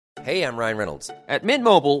Hey, I'm Ryan Reynolds. At Mint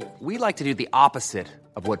Mobile, we like to do the opposite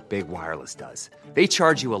of what Big Wireless does. They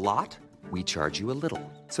charge you a lot, we charge you a little.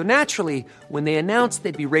 So naturally, when they announced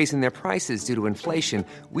they'd be raising their prices due to inflation,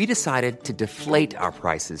 we decided to deflate our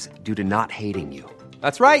prices due to not hating you.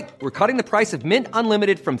 That's right. We're cutting the price of Mint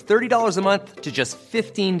Unlimited from $30 a month to just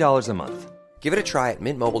 $15 a month. Give it a try at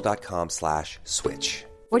mintmobile.com/switch.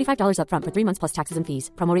 $45 up front for 3 months plus taxes and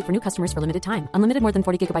fees. Promo rate for new customers for limited time. Unlimited more than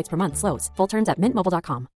 40 gigabytes per month. Slows full terms at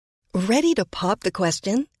mintmobile.com. Ready to pop the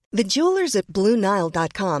question? The jewelers at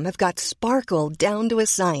BlueNile.com have got sparkle down to a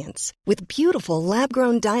science with beautiful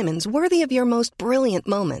lab-grown diamonds worthy of your most brilliant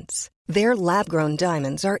moments. Their lab-grown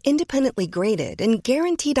diamonds are independently graded and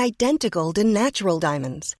guaranteed identical to natural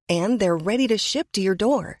diamonds, and they're ready to ship to your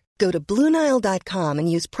door. Go to BlueNile.com and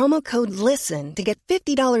use promo code LISTEN to get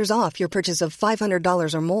 $50 off your purchase of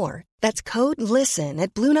 $500 or more. That's code LISTEN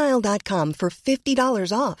at BlueNile.com for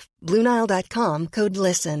 $50 off. BlueNile.com, code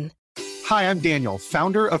LISTEN. Hi, I'm Daniel,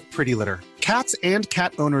 founder of Pretty Litter. Cats and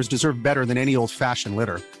cat owners deserve better than any old-fashioned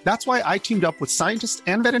litter. That's why I teamed up with scientists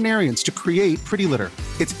and veterinarians to create Pretty Litter.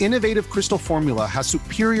 Its innovative crystal formula has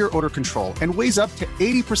superior odor control and weighs up to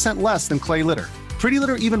 80% less than clay litter. Pretty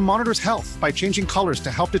Litter even monitors health by changing colors to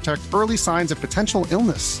help detect early signs of potential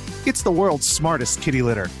illness. It's the world's smartest kitty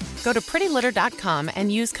litter. Go to prettylitter.com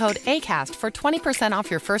and use code ACAST for 20% off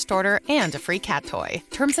your first order and a free cat toy.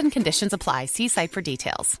 Terms and conditions apply. See site for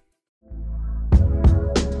details.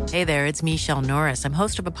 Hey there, it's Michelle Norris. I'm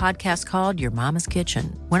host of a podcast called Your Mama's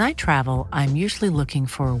Kitchen. When I travel, I'm usually looking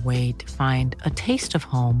for a way to find a taste of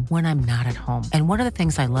home when I'm not at home. And one of the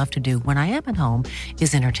things I love to do when I am at home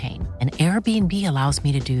is entertain. And Airbnb allows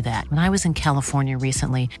me to do that. When I was in California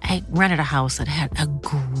recently, I rented a house that had a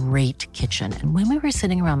great kitchen. And when we were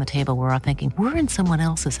sitting around the table, we were all thinking, we're in someone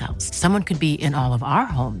else's house. Someone could be in all of our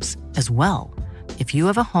homes as well. If you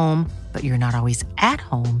have a home, but you're not always at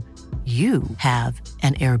home, you have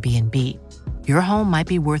an Airbnb. Your home might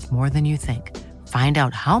be worth more than you think. Find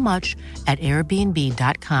out how much at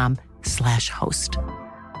airbnb.com/host.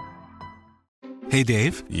 Hey,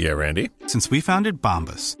 Dave. Yeah, Randy. Since we founded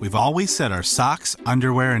Bombas, we've always said our socks,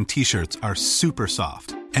 underwear, and T-shirts are super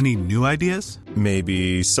soft. Any new ideas?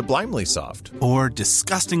 Maybe sublimely soft. Or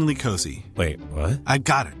disgustingly cozy. Wait, what? I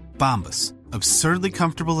got it. Bombas. Absurdly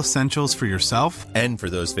comfortable essentials for yourself and for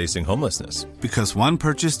those facing homelessness. Because one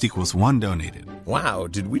purchased equals one donated. Wow,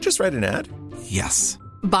 did we just write an ad? Yes.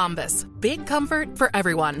 Bombas. Big comfort for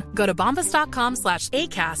everyone. Go to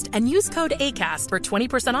bombas.com/ACAST and use code ACAST for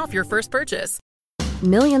 20% off your first purchase.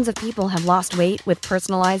 Millions of people have lost weight with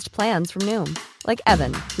personalized plans from Noom. Like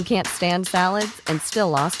Evan, who can't stand salads and still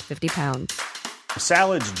lost 50 pounds.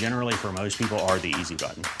 Salads generally for most people are the easy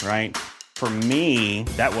button, right? For me,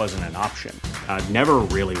 that wasn't an option. I never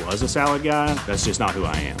really was a salad guy. That's just not who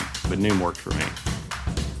I am. But Noom worked for me.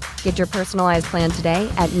 Get your personalized plan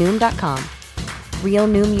today at Noom.com. Real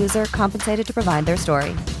Noom user compensated to provide their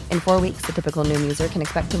story. In 4 weeks, the typical Noom user can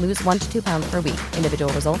expect to lose 1 to 2 pounds per week.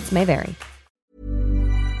 Individual results may vary.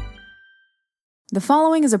 The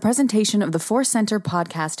following is a presentation of the Force Center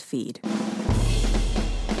podcast feed.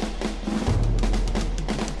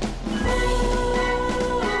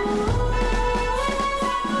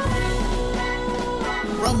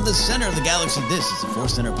 From the center of the galaxy, this is the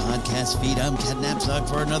Force Center podcast feed. I'm Ken Knapsack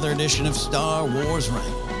for another edition of Star Wars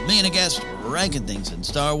Rank. Me and a guest ranking things in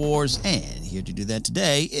Star Wars, and here to do that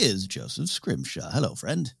today is Joseph Scrimshaw. Hello,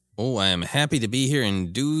 friend. Oh, I'm happy to be here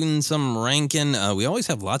and doing some ranking. We always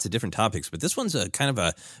have lots of different topics, but this one's a kind of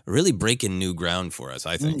a really breaking new ground for us,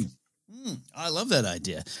 I think. I love that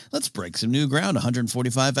idea. Let's break some new ground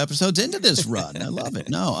 145 episodes into this run. I love it.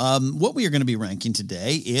 No, what we are going to be ranking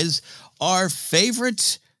today is our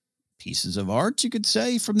favorite pieces of art, you could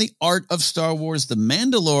say, from the art of Star Wars, The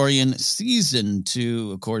Mandalorian Season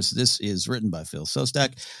 2. Of course, this is written by Phil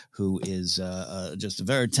Szostak, who is just a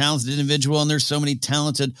very talented individual, and there's so many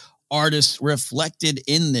talented artists reflected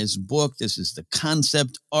in this book. This is the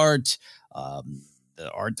concept art,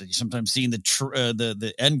 the art that you sometimes see in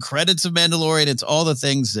the end credits of Mandalorian. It's all the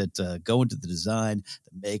things that go into the design,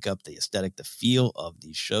 the makeup, the aesthetic, the feel of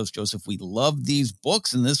these shows. Joseph, we love these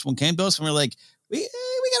books, and this one came to us, and we're like, we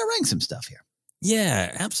got to rank some stuff here.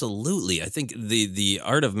 Yeah, absolutely. I think the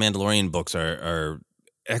art of Mandalorian books are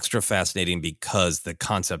extra fascinating because the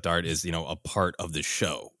concept art is, a part of the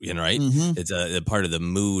show, right? Mm-hmm. It's a part of the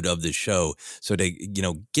mood of the show. So to,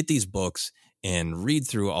 get these books and read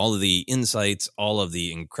through all of the insights, all of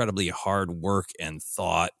the incredibly hard work and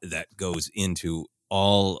thought that goes into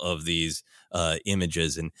all of these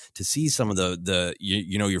images, and to see some of the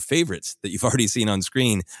your favorites that you've already seen on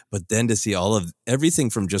screen, but then to see all of everything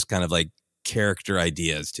from just kind of like character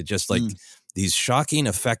ideas to just like these shocking,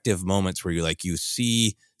 effective moments where you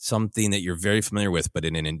see something that you're very familiar with, but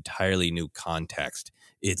in an entirely new context.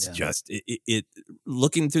 It's just it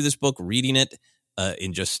looking through this book, reading it,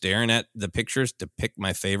 and just staring at the pictures to pick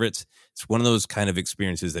my favorites. It's one of those kind of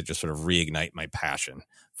experiences that just sort of reignite my passion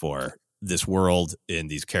for this world and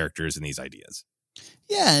these characters and these ideas.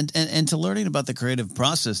 Yeah, and to learning about the creative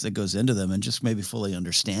process that goes into them and just maybe fully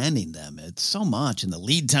understanding them. It's so much. And the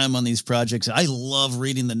lead time on these projects, I love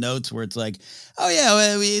reading the notes where it's like, oh,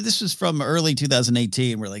 yeah, this was from early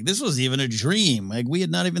 2018. We're like, this was even a dream. Like, we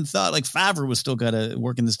had not even thought, like, Favreau was still kind of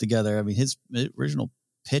working this together. I mean, his original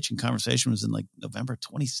pitch and conversation was in like November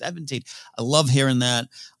 2017. I love hearing that.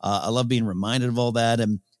 I love being reminded of all that.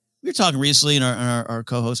 And we were talking recently, and our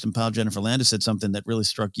co-host and pal Jennifer Landis said something that really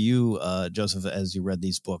struck you, Joseph, as you read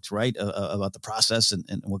these books, right? About the process and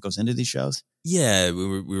what goes into these shows. Yeah,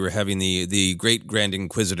 we were having the Great Grand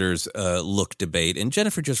Inquisitors look debate, and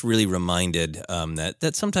Jennifer just really reminded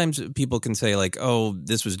that sometimes people can say like, "Oh,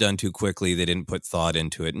 this was done too quickly; they didn't put thought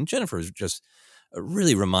into it." And Jennifer was just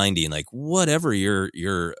really reminding, like, whatever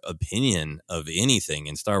your opinion of anything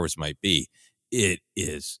in Star Wars might be, it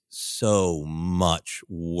is so much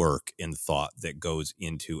work and thought that goes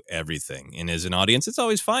into everything. And as an audience, it's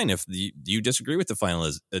always fine if you disagree with the final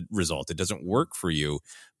result. It doesn't work for you.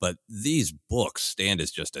 But these books stand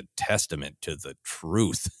as just a testament to the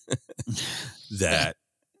truth that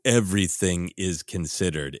everything is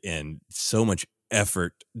considered, and so much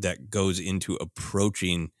effort that goes into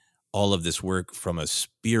approaching all of this work from a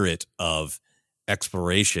spirit of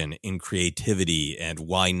exploration and creativity and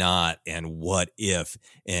why not and what if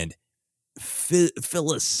and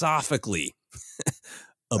philosophically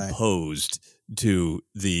opposed to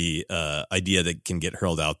the idea that can get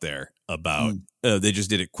hurled out there about they just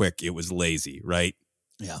did it quick, it was lazy, right?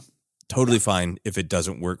 Yeah, totally fine if it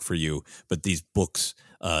doesn't work for you, but these books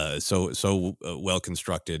so well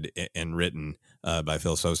constructed and written by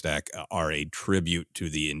Phil Szostak are a tribute to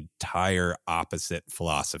the entire opposite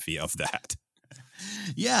philosophy of that.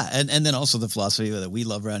 Yeah, and then also the philosophy that we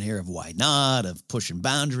love around here of why not, of pushing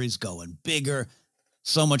boundaries, going bigger.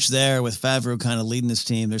 So much there with Favreau kind of leading this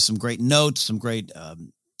team. There's some great notes, some great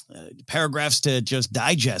paragraphs to just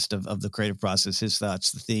digest of the creative process, his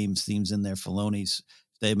thoughts, the themes in there, Filoni's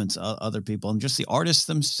statements, other people, and just the artists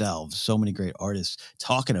themselves. So many great artists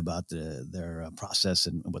talking about their process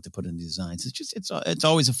and what they put in designs. It's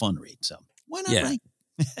always a fun read. So why not rank?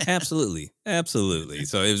 Absolutely.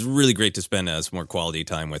 So it was really great to spend some more quality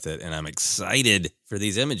time with it, and I'm excited for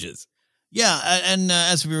these images. Yeah, and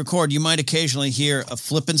as we record, you might occasionally hear a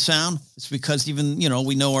flipping sound. It's because even,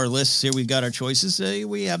 we know our lists here. We've got our choices.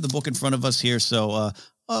 We have the book in front of us here, so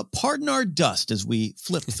pardon our dust as we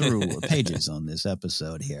flip through pages on this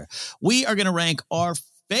episode here. We are going to rank our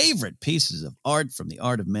favorite pieces of art from the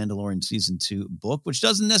Art of Mandalorian Season 2 book, which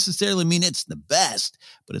doesn't necessarily mean it's the best,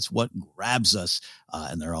 but it's what grabs us.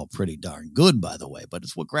 And they're all pretty darn good, by the way, but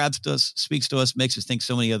it's what grabs us, speaks to us, makes us think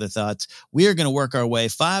so many other thoughts. We are going to work our way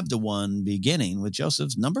 5-1, beginning with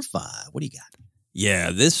Joseph's number 5. What do you got?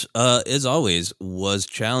 Yeah, this, as always, was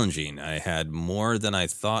challenging. I had more than I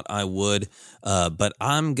thought I would, but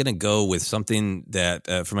I'm going to go with something that,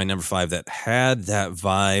 for my number 5, that had that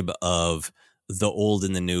vibe of the old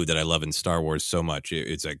and the new that I love in Star Wars so much.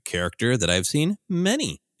 It's a character that I've seen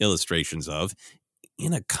many illustrations of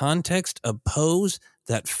in a context, a pose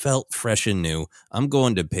that felt fresh and new. I'm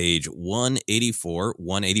going to page 184,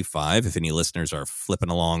 185. If any listeners are flipping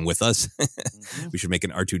along with us, we should make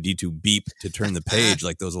an R2-D2 beep to turn the page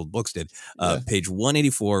like those old books did. Page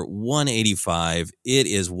 184, 185. It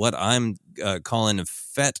is what I'm calling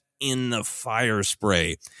Fett in the fire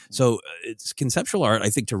spray. So it's conceptual art, I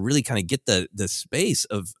think, to really kind of get the space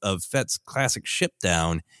of Fett's classic ship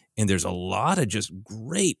down. And there's a lot of just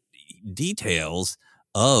great details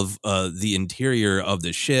of the interior of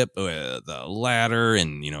the ship, the ladder,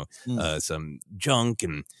 and some junk,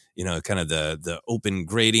 and kind of the open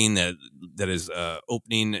grating that is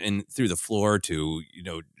opening in through the floor to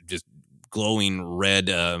just glowing red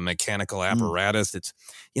mechanical apparatus. It's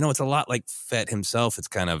it's a lot like Fett himself. It's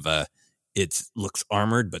kind of it looks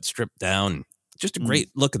armored but stripped down. Just a great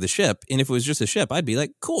look of the ship. And if it was just a ship, I'd be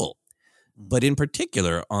like, cool. But in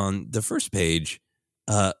particular, on the first page,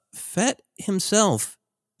 Fett himself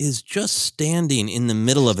is just standing in the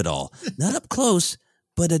middle of it all, not up close,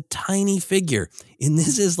 but a tiny figure. And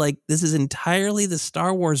this is entirely the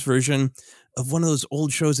Star Wars version of one of those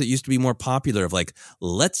old shows that used to be more popular, of like,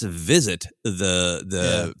 let's visit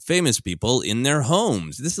the famous people in their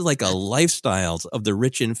homes. This is like a lifestyles of the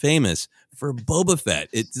rich and famous for Boba Fett.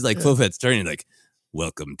 It's like Boba Fett's turning like,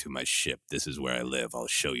 welcome to my ship. This is where I live. I'll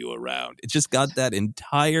show you around. It just got that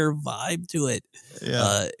entire vibe to it,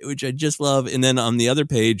 which I just love. And then on the other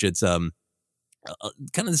page, it's kind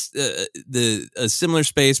of a similar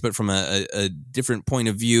space, but from a different point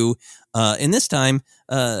of view. And this time,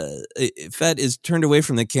 Fett is turned away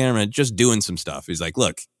from the camera, just doing some stuff. He's like,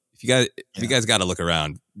 look, if you guys got to look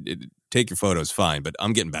around, take your photos, fine, but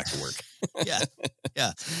I'm getting back to work. Yeah.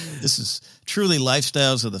 This is truly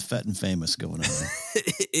lifestyles of the Fett and famous going on.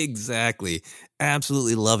 Exactly.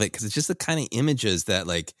 Absolutely love it, because it's just the kind of images that,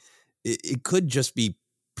 like, it could just be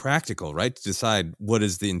practical, right? To decide what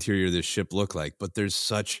does the interior of this ship look like, but there's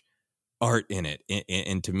such art in it.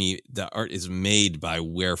 And to me, the art is made by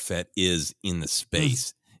where Fett is in the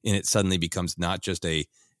space. And it suddenly becomes not just a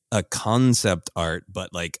concept art,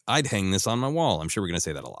 but like, I'd hang this on my wall. I'm sure we're going to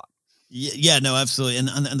say that a lot. Yeah, no, absolutely.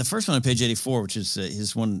 And the first one on page 84, which is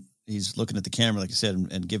his one, he's looking at the camera, like I said,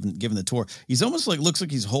 and giving the tour. He's almost like, looks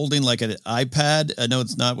like he's holding like an iPad. I know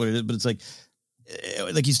it's not what it is, but it's like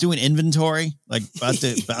he's doing inventory, like about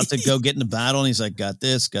to go get in the battle. And he's like, got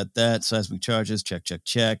this, got that, seismic charges,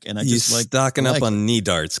 check. And he's just stocking up on knee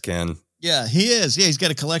darts, Ken. Yeah, he is. Yeah, he's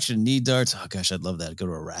got a collection of knee darts. Oh gosh, I'd love that. I'd go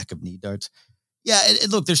to a rack of knee darts. Yeah,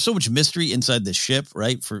 and look, there's so much mystery inside the ship,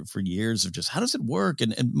 right? For years of just how does it work?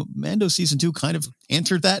 And Mando season 2 kind of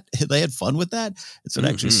answered that. They had fun with that. And so to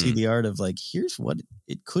actually see the art of like, here's what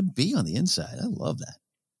it could be on the inside. I love that.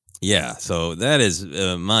 Yeah, so that is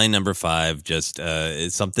my number 5. Just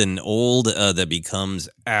it's something old that becomes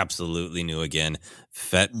absolutely new again.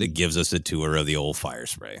 Fett that gives us a tour of the old fire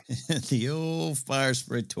spray. The old fire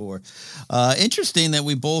spray tour. Interesting that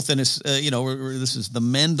we both, and this is the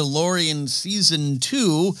Mandalorian season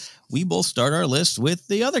 2. We both start our list with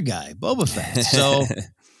the other guy, Boba Fett. So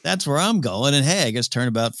that's where I'm going. And hey, I guess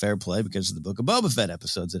turnabout fair play because of the Book of Boba Fett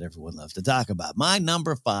episodes that everyone loves to talk about. My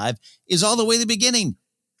number 5 is all the way to the beginning.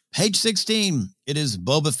 Page 16, it is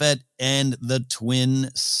Boba Fett and the Twin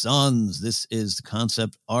Suns. This is the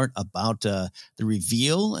concept art about the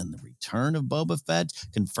reveal and the return of Boba Fett,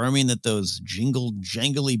 confirming that those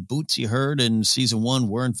jangly boots you heard in season 1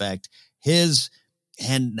 were in fact his.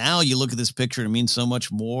 And now you look at this picture and it means so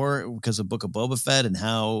much more because of Book of Boba Fett and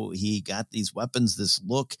how he got these weapons, this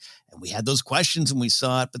look. And we had those questions when we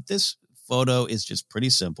saw it, but this photo is just pretty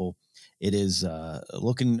simple. It is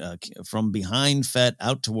looking from behind Fett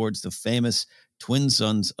out towards the famous Twin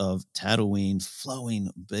Suns of Tatooine,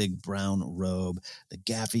 flowing big brown robe, the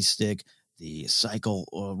gaffy stick, the cycler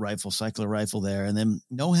rifle there, and then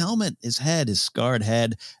no helmet, his scarred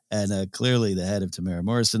head, and clearly the head of Tamara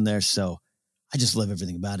Morrison there. So I just love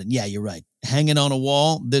everything about it. And yeah, you're right. Hanging on a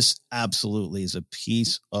wall, this absolutely is a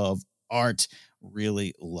piece of art.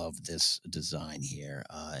 Really love this design here.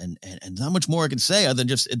 And not much more I can say other than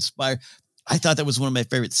just inspire. I thought that was one of my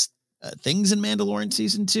favorite things in Mandalorian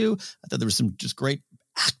season 2. I thought there was some just great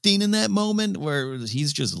acting in that moment where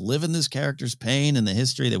he's just living this character's pain and the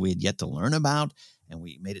history that we had yet to learn about. And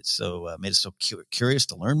we made it so curious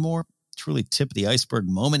to learn more. Truly tip of the iceberg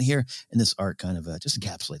moment here. And this art kind of just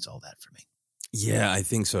encapsulates all that for me. Yeah, I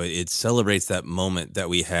think so. It celebrates that moment that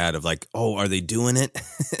we had of like, oh, are they doing it?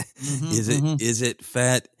 Is it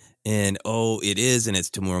Fett? And oh, it is, and it's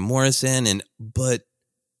Tamara Morrison. But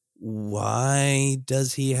why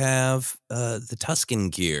does he have the Tusken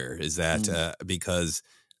gear? Is that because,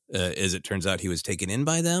 as it turns out, he was taken in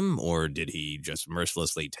by them, or did he just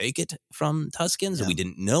mercilessly take it from Tuskens? Yeah. We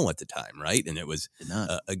didn't know at the time, right? And it was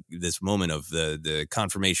this moment of the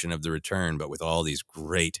confirmation of the return, but with all these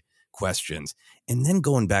great questions. And then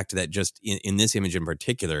going back to that, just in this image in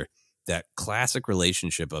particular, that classic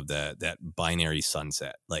relationship of that binary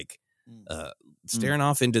sunset, like staring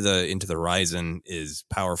off into the horizon is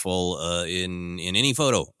powerful in any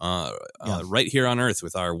photo right here on Earth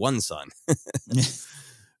with our one sun.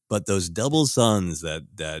 But those double suns,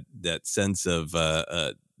 that sense of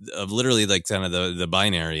literally like kind of the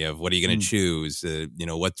binary of what are you going to choose,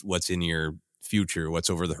 what's in your future, what's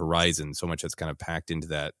over the horizon, so much that's kind of packed into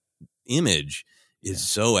that image is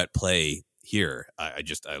so at play here. I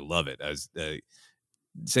love it. I was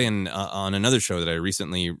saying on another show that I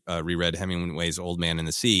recently reread Hemingway's Old Man and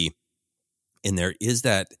the Sea, and there is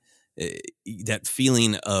that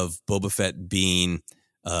feeling of Boba Fett being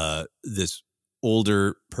this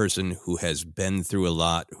older person who has been through a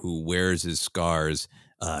lot, who wears his scars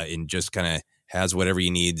and just kind of has whatever he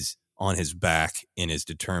needs on his back and is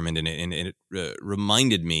determined. And it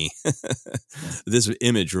reminded me, this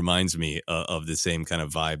image reminds me of the same kind of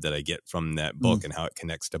vibe that I get from that book and how it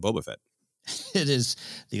connects to Boba Fett. It is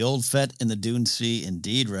the old Fett in the Dune Sea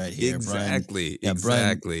indeed right here, exactly, Brian. Yeah,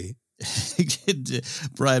 exactly.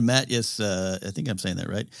 Brian Mattis, I think I'm saying that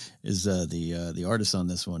right, is the artist on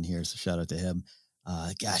this one here. So shout out to him.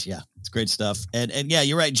 Gosh, yeah, it's great stuff. And yeah,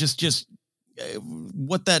 you're right. Just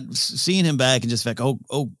what that seeing him back and just like,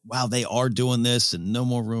 oh wow, they are doing this, and no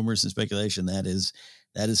more rumors and speculation. That is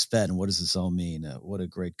fed. And what does this all mean? What a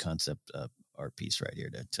great concept art piece right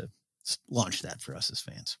here to launch that for us as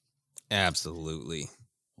fans. Absolutely.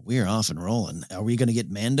 We are off and rolling. Are we going to get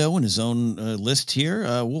Mando in his own list here?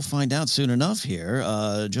 We'll find out soon enough here.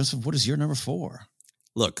 Joseph, what is your number 4?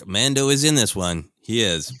 Look, Mando is in this one. He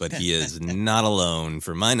is, but he is not alone.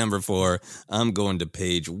 For my number 4, I'm going to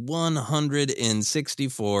page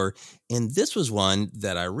 164. And this was one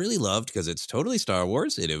that I really loved because it's totally Star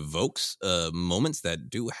Wars. It evokes moments that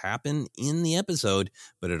do happen in the episode,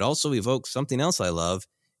 but it also evokes something else I love.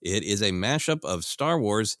 It is a mashup of Star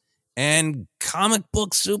Wars and comic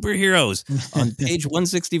book superheroes. On page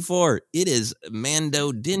 164, it is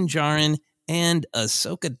Mando, Din Djarin, and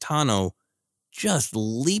Ahsoka Tano just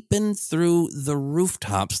leaping through the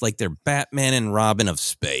rooftops like they're Batman and Robin of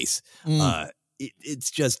space.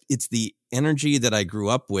 It's the energy that I grew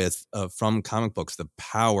up with from comic books, the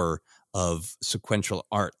power of sequential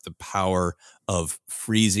art, the power of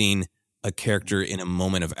freezing a character in a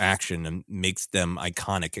moment of action and makes them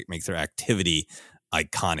iconic. It makes their activity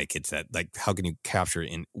iconic. It's that, like, how can you capture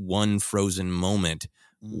in one frozen moment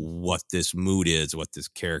what this mood is, what this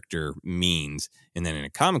character means? And then in a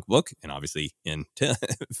comic book, and obviously in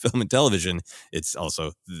film and television, it's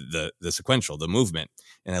also the sequential, the movement.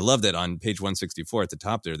 And I love that on page 164 at the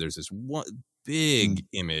top there's this one big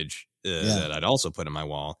image that I'd also put on my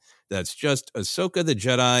wall. That's just Ahsoka the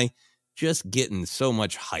Jedi just getting so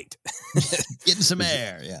much height. Getting some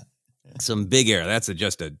air, yeah. Some big air. That's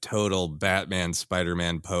just a total Batman,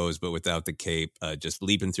 Spider-Man pose, but without the cape, just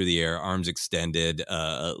leaping through the air, arms extended,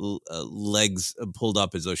 legs pulled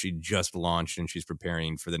up as though she just launched and she's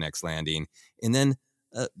preparing for the next landing. And then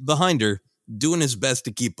behind her, doing his best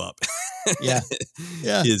to keep up. Yeah.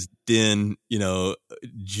 Is Din,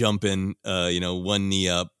 jumping, one knee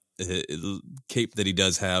up, cape that he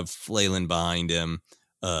does have flailing behind him,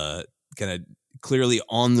 kind of clearly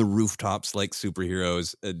on the rooftops like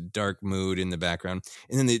superheroes, a dark mood in the background.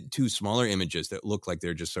 And then the two smaller images that look like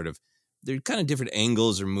they're just they're kind of different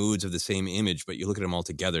angles or moods of the same image, but you look at them all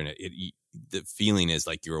together and the feeling is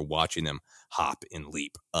like you're watching them hop and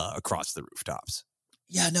leap across the rooftops.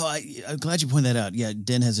 Yeah, no, I'm glad you pointed that out. Yeah,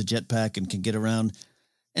 Din has a jetpack and can get around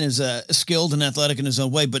and is skilled and athletic in his own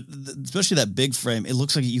way, but especially that big frame, it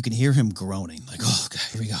looks like you can hear him groaning. Like, oh, okay,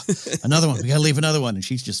 here we go. Another one. We got to leave another one. And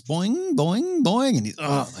she's just boing, boing, boing. And he's,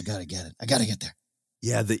 I got to get it. I got to get there.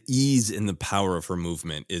 Yeah, the ease and the power of her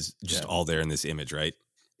movement is just all there in this image, right?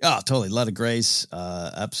 Oh, totally. A lot of grace.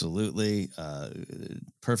 Absolutely.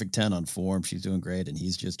 Perfect 10 on form. She's doing great. And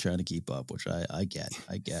he's just trying to keep up, which I get.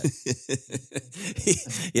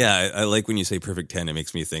 Yeah. I like when you say perfect 10, it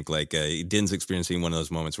makes me think like Din's experiencing one of those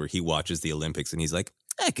moments where he watches the Olympics and he's like,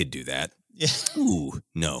 I could do that. Yeah. Ooh,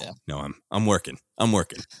 no, I'm working.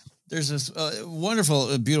 There's this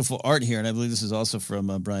wonderful, beautiful art here. And I believe this is also from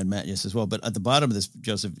Brian Mattis as well. But at the bottom of this,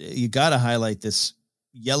 Joseph, you got to highlight this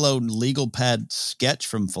yellow legal pad sketch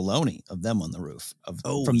from Filoni of them on the roof.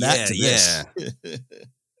 From that to this.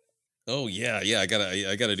 Oh yeah. I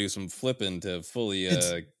gotta do some flipping to fully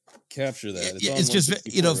capture that. It's just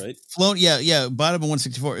right? Filoni. Yeah. Bottom of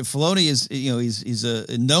 164. Filoni is he's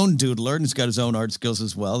a known doodler and he's got his own art skills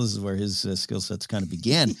as well. This is where his skill sets kind of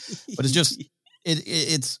began. But it's just.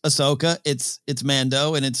 It's Ahsoka, it's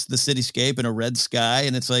Mando, and it's the cityscape and a red sky,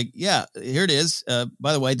 and it's like, yeah, here it is.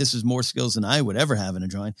 By the way, this is more skills than I would ever have in a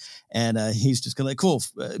drawing, and he's just gonna cool,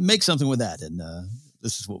 make something with that, and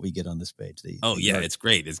this is what we get on this page. It's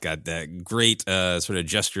great. It's got that great sort of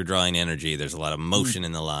gesture drawing energy. There's a lot of motion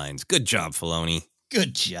in the lines. Good job, Filoni.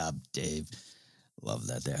 Good job, Dave. Love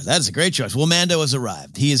that there. That's a great choice. Well, Mando has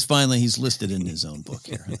arrived. He's listed in his own book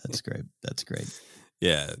here. That's great. That's great.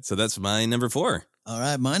 Yeah, so that's my number 4. All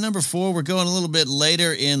right, my number 4, we're going a little bit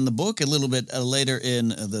later in the book, a little bit later in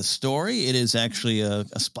the story. It is actually a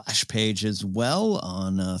splash page as well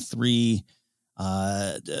on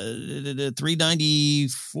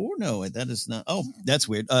 394. No, that is not. Oh, that's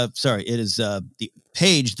weird. Sorry, it is the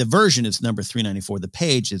page. The version is number 394. The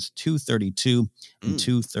page is 232 and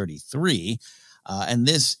 233. And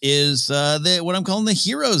this is what I'm calling the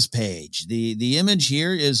heroes page. The image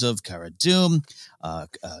here is of Cara Dune.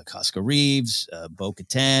 Casca Reeves,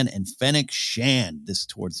 Bo-Katan, and Fennec Shand. This is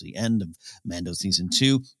towards the end of Mando Season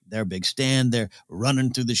 2. Their big stand. They're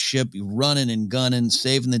running through the ship, running and gunning,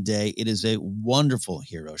 saving the day. It is a wonderful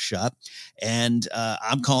hero shot. And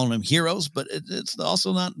I'm calling them heroes, but it's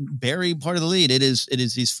also not Barry part of the lead. It is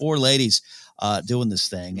these four ladies doing this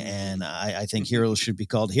thing. And I think heroes should be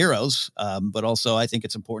called heroes. But also I think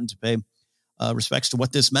it's important to pay respects to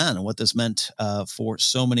what this meant and what this meant for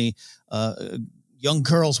so many young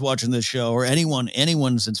girls watching this show, or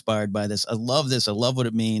anyone's inspired by this. I love this. I love what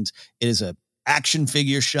it means. It is a action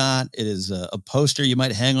figure shot. It is a poster you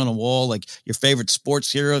might hang on a wall, like your favorite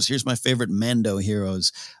sports heroes. Here's my favorite Mando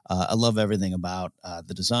heroes. I love everything about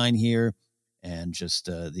the design here, and just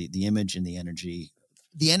the image and the energy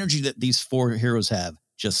that these four heroes have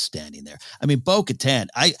just standing there. I mean, Bo-Katan,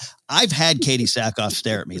 I've had Katie Sackhoff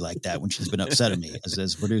stare at me like that when she's been upset at me,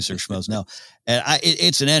 as producer Schmoes know. And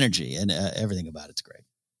it's an energy, and everything about it's great.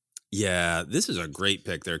 Yeah, this is a great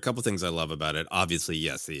pick. There are a couple things I love about it. Obviously,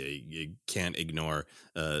 yes, you can't ignore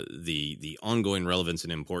the ongoing relevance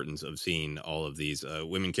and importance of seeing all of these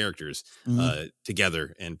women characters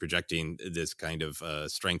together and projecting this kind of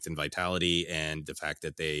strength and vitality, and the fact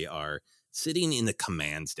that they are sitting in the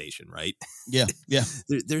command station, right? Yeah, yeah.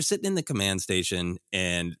 They're sitting in the command station,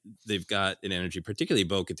 and they've got an energy, particularly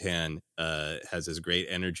Bo-Katan has this great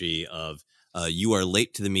energy of you are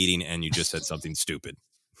late to the meeting and you just said something stupid.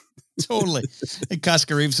 Totally. And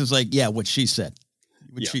Casca Reeves is like, yeah, what she said.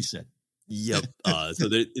 She said. Yep. So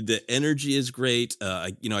the energy is great.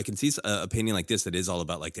 I can see a painting like this that is all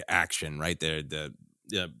about like the action, right?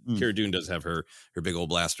 Cara Dune does have her big old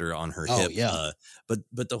blaster on her hip. Yeah.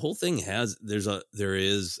 But the whole thing there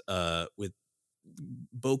is with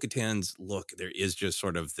Bo-Katan's look, there is just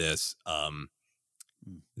sort of this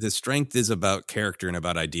the strength is about character and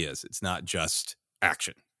about ideas. It's not just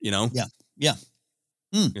action, you know? Yeah. Yeah.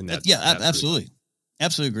 Absolutely.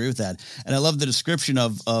 Absolutely agree with that. And I love the description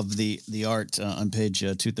of the art on page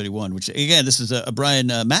 231, which again, this is a Brian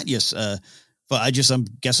Mathias. But I guess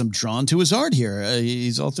I'm drawn to his art here.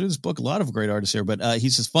 He's all through this book, a lot of great artists here, but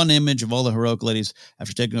he's this fun image of all the heroic ladies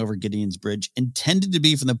after taking over Gideon's Bridge, intended to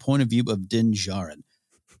be from the point of view of Din Djarin.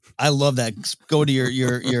 I love that. Go to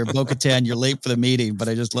your Bo-Katan, you're late for the meeting, but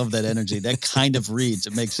I just love that energy. That kind of reads.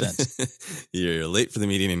 It makes sense. You're late for the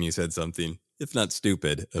meeting and you said something, if not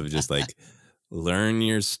stupid, of just like, learn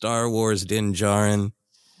your Star Wars, Din Djarin.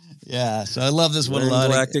 Yeah, so I love this one a lot.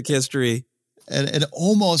 Galactic history. And it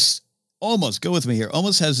almost, go with me here,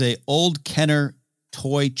 almost has a old Kenner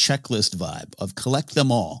toy checklist vibe of collect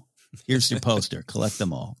them all. Here's your poster, collect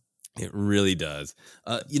them all. It really does.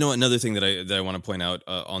 Another thing that I want to point out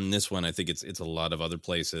on this one, I think it's a lot of other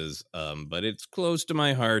places, but it's close to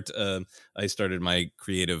my heart. I started my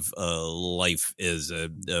creative life as a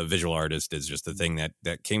visual artist. Is just the thing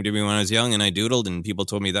that came to me when I was young, and I doodled, and people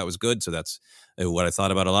told me that was good. So that's what I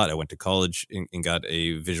thought about a lot. I went to college and got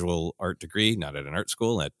a visual art degree, not at an art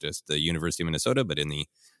school, at just the University of Minnesota, but in the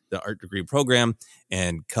art degree program.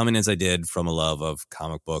 And coming as I did from a love of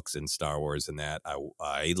comic books and Star Wars and that,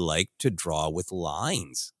 I like to draw with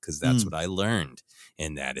lines because that's what I learned.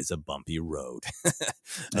 And that is a bumpy road. I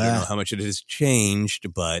don't know how much it has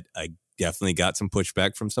changed, but I definitely got some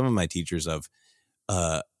pushback from some of my teachers of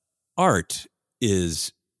art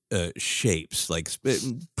is shapes, like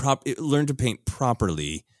learn to paint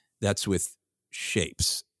properly. That's with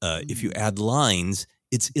shapes. If you add lines,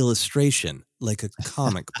 it's illustration, like a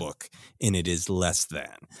comic book, and it is less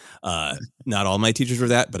than. Not all my teachers were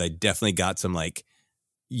that, but I definitely got some like,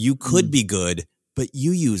 you could be good, but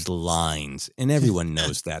you use lines, and everyone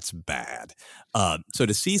knows that's bad. So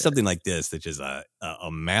to see something like this, that is a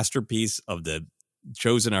masterpiece of the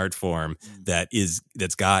chosen art form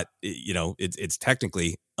that's got, it's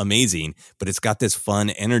technically amazing, but it's got this fun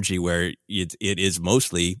energy where it is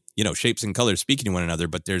mostly, shapes and colors speaking to one another,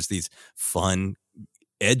 but there's these fun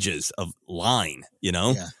edges of line,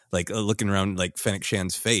 like looking around like Fennec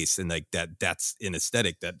Shand's face, and like that's an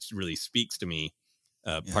aesthetic that really speaks to me,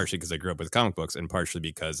 partially because I grew up with comic books and partially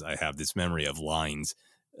because I have this memory of lines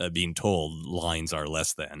being told lines are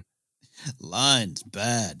less than. Lines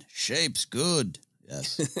bad, shapes good.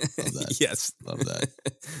 Yes. Love that. Yes. Love that.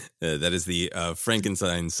 That is the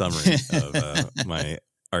Frankenstein summary of my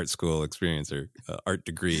art school experience, or art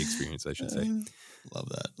degree experience, I should say. Love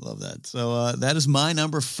that. Love that. So that is my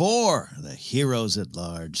number 4, the heroes at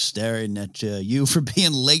large, staring at you for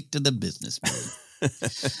being late to the business meeting.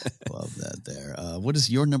 Love that there. What is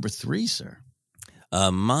your number 3, sir?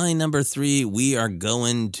 My number 3, we are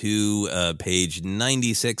going to page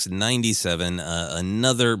 96, 97,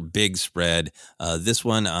 another big spread. This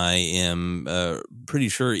one I am pretty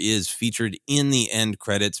sure is featured in the end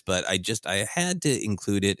credits, but I had to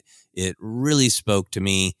include it. It really spoke to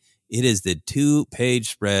me. It is the 2-page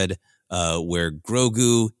spread where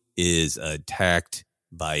Grogu is attacked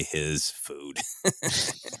by his food.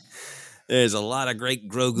 There's a lot of great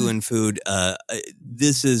Grogu and food.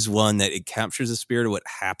 This is one that it captures the spirit of what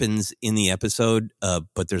happens in the episode,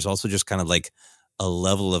 but there's also just kind of like a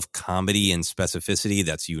level of comedy and specificity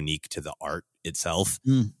that's unique to the art itself.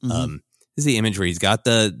 Mm-hmm. This is the image where he's got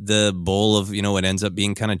the bowl of, what ends up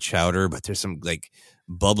being kind of chowder, but there's some like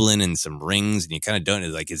bubbling and some rings, and you kind of don't know,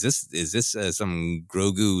 like, is this some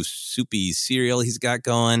Grogu soupy cereal he's got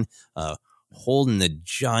going? Holding the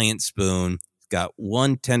giant spoon. Got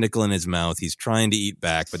one tentacle in his mouth. He's trying to eat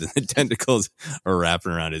back, but the tentacles are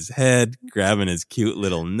wrapping around his head, grabbing his cute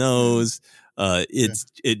little nose.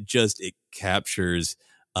 It captures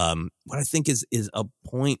what I think is a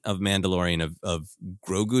point of Mandalorian of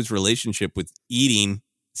Grogu's relationship with eating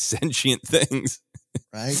sentient things.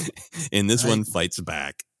 Right. And this one fights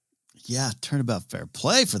back. Yeah. Turnabout fair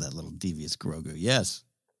play for that little devious Grogu. Yes.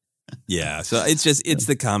 Yeah, so it's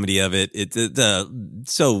the comedy of it. It's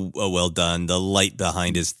so well done. The light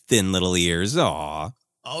behind his thin little ears. Aw.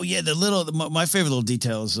 Oh yeah, my favorite little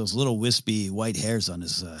detail is those little wispy white hairs on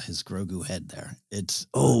his Grogu head there. It's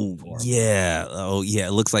yeah.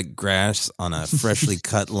 It looks like grass on a freshly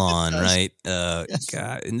cut lawn, right? Yes.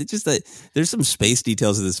 God, and it's just that there's some space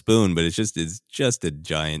details of the spoon, but it's just a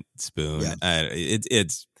giant spoon. Yeah.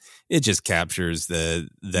 It just captures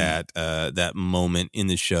that moment in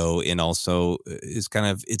the show, and also is kind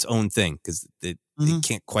of its own thing because it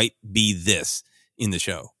can't quite be this in the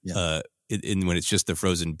show. Yeah. And when it's just the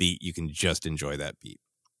frozen beat, you can just enjoy that beat.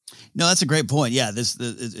 No, that's a great point. Yeah,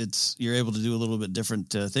 you're able to do a little bit different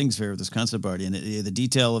things here with this concept art, and the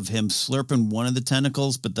detail of him slurping one of the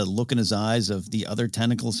tentacles, but the look in his eyes of the other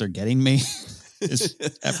tentacles are getting me is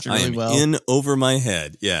captured really well. In over my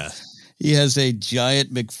head. Yeah. He has a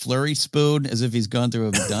giant McFlurry spoon as if he's gone through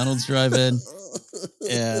a McDonald's drive-in.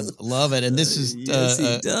 And love it. And this is... yes,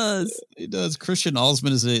 he does. He does. Christian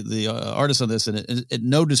Alsman is the artist on this. And it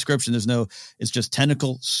no description. It's just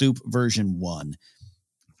Tentacle Soup version 1.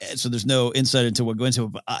 And so there's no insight into what goes into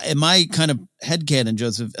it. But in my kind of headcanon,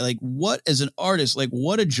 Joseph, like what, as an artist, like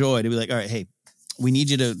what a joy to be like, all right, hey, we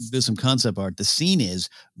need you to do some concept art. The scene is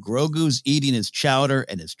Grogu's eating his chowder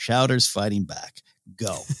and his chowder's fighting back.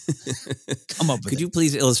 Go. Come up with Could you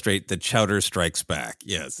please illustrate the chowder strikes back?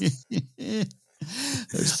 Yes.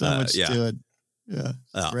 There's so much to it. Yeah.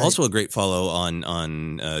 Also a great follow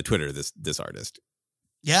on Twitter, this artist.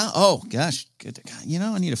 Yeah. Oh, gosh. Good. I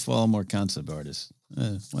need to follow more concept artists. Why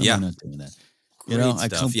am I not doing that?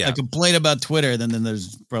 Great stuff. I complain about Twitter, then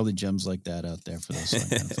there's probably gems like that out there for those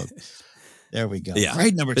kind of folks. There we go. Yeah.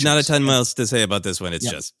 Great number 2. But not a ton else to say about this one. It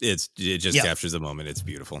just captures the moment. It's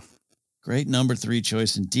beautiful. Great number 3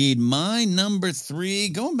 choice indeed. My number 3,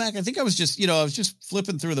 going back, I think I was just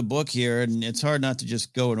flipping through the book here, and it's hard not to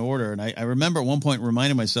just go in order. And I remember at one point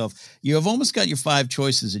reminding myself, you have almost got your 5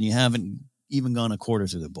 choices and you haven't even gone a quarter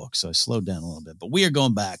through the book. So I slowed down a little bit, but we are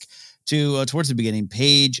going back to towards the beginning,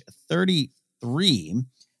 page 33.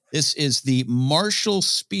 This is the Marshall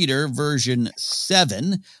Speeder version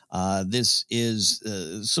 7. This is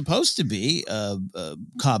supposed to be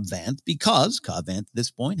Cobb Vanth because Cobb Vanth at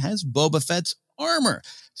this point has Boba Fett's armor.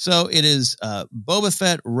 So it is Boba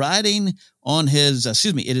Fett riding on his,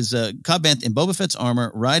 it is Cobb Vanth in Boba Fett's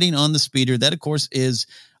armor riding on the speeder. That, of course, is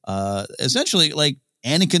essentially like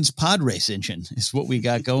Anakin's pod race engine is what we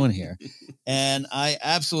got going here. And I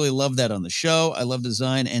absolutely love that on the show. I love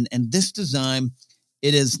design. And this design,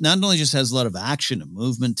 it is not only just has a lot of action and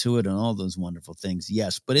movement to it and all those wonderful things,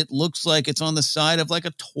 yes, but it looks like it's on the side of like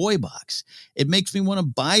a toy box. It makes me want to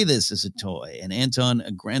buy this as a toy. And Anton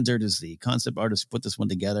Grandert is the concept artist who put this one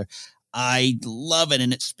together. I love it,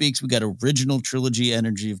 and it speaks. We got original trilogy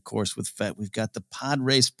energy, of course, with Fett. We've got the pod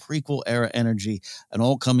race prequel era energy, and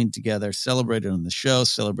all coming together, celebrated on the show,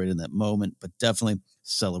 celebrated in that moment, but definitely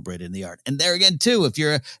celebrated in the art. And there again, too, if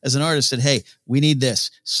you're, as an artist, said, hey, we need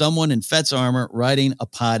this. Someone in Fett's armor riding a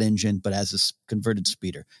pod engine, but as a converted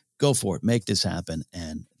speeder. Go for it. Make this happen,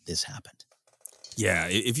 and this happened. Yeah,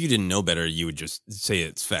 if you didn't know better, you would just say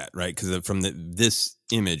it's Fett, right? Because from this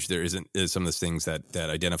image, there's some of the things that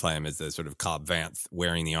identify him as the sort of Cobb Vanth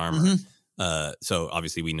wearing the armor. Mm-hmm. So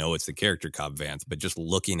obviously we know it's the character Cobb Vanth, but just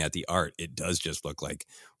looking at the art, it does just look like,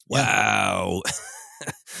 wow,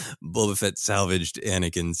 Boba Fett salvaged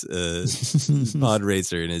Anakin's pod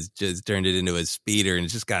racer and has just turned it into a speeder, and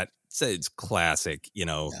it's just got it's classic,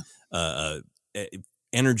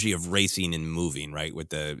 energy of racing and moving, right?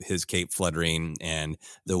 With his cape fluttering and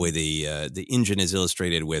the way the engine is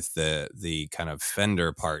illustrated with the kind of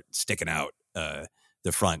fender part sticking out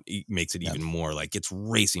the front makes it even more like it's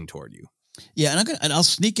racing toward you. Yeah, and I'll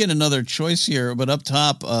sneak in another choice here, but up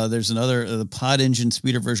top there's another the Pod Engine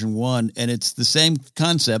Speeder version 1, and it's the same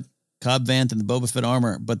concept, Cobb Vanth and the Boba Fett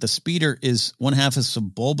armor, but the Speeder is one half of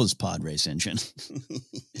Sebulba's pod race engine,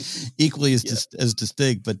 equally as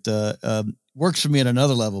distinct, but works for me at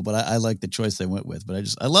another level. But I like the choice they went with.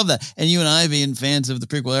 But I love that, and you and I being fans of the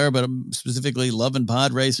prequel era, but specifically loving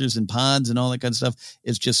pod racers and pods and all that kind of stuff,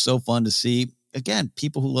 it's just so fun to see. Again,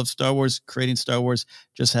 people who love Star Wars, creating Star Wars,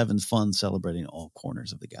 just having fun celebrating all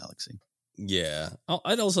corners of the galaxy. Yeah.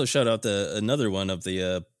 I'd also shout out another one of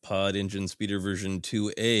the Pod Engine Speeder version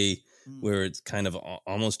 2A, where it's kind of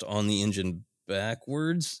almost on the engine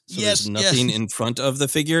backwards. So there's nothing in front of the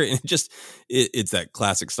figure. And it's that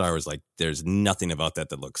classic Star Wars, like there's nothing about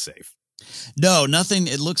that looks safe. No, nothing.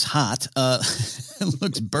 It looks hot. It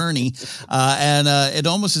looks burny. And it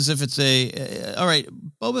almost as if it's all right,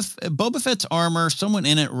 Boba Fett's armor, someone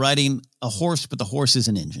in it riding a horse, but the horse is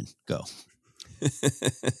an engine. Go.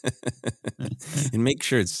 And make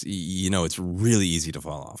sure it's really easy to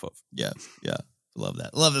fall off of. Yeah. Love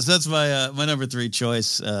that. Love this. That's my number 3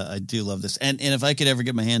 choice. I do love this. And if I could ever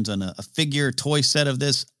get my hands on a figure toy set of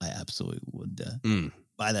this, I absolutely would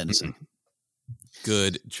buy that in a second.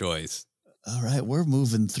 Good choice. All right, we're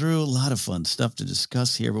moving through a lot of fun stuff to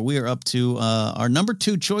discuss here, but we are up to our number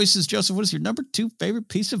 2 choices. Joseph, what is your number 2 favorite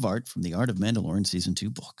piece of art from the Art of Mandalorian Season 2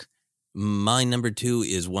 book? My number 2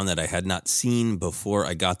 is one that I had not seen before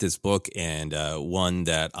I got this book, and one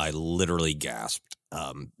that I literally gasped.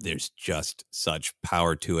 There's just such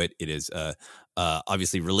power to it. It is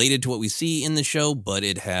obviously related to what we see in the show, but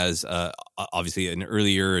it has obviously an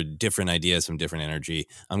earlier, different idea, some different energy.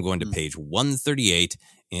 I'm going to page 138,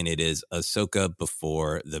 and it is Ahsoka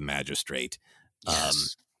before the Magistrate.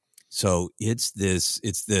 Yes. So it's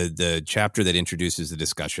the chapter that introduces the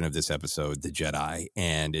discussion of this episode, the Jedi,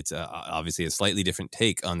 and it's obviously a slightly different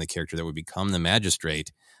take on the character that would become the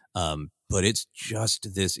Magistrate. But it's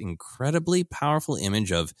just this incredibly powerful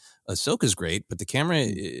image of Ahsoka's great, but the camera,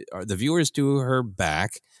 the viewer is to her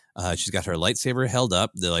back. She's got her lightsaber held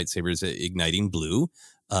up. The lightsaber is igniting blue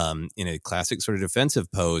in a classic sort of defensive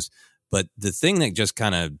pose. But the thing that just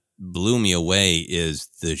kind of blew me away is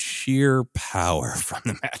the sheer power from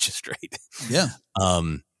the Magistrate. Yeah.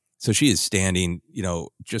 So she is standing,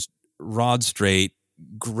 just rod straight,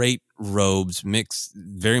 great robes, mix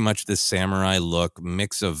very much the samurai look,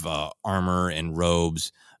 mix of armor and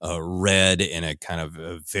robes, red and a kind of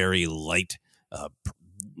a very light,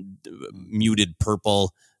 muted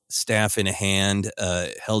purple, staff in a hand,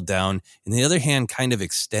 held down, and the other hand kind of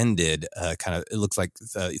extended, it looks like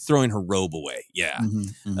throwing her robe away. Yeah,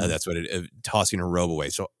 that's what tossing her robe away.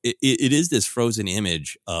 So it is this frozen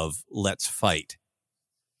image of let's fight.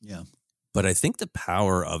 Yeah. But I think the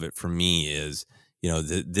power of it for me is,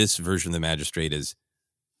 this version of the Magistrate is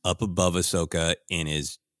up above Ahsoka and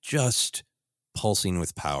is just pulsing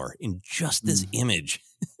with power. And just this image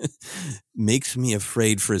makes me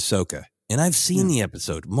afraid for Ahsoka. And I've seen the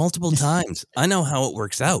episode multiple times. I know how it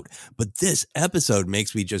works out. But this episode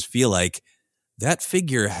makes me just feel like that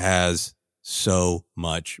figure has so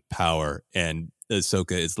much power. And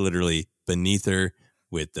Ahsoka is literally beneath her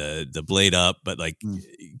with the blade up. But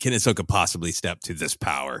can Ahsoka possibly step to this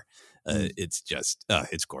power? It's just,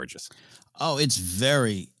 it's gorgeous. Oh, it's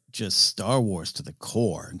very just Star Wars to the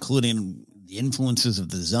core, including the influences of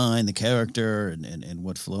the design, the character, and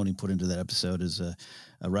what Filoni put into that episode as a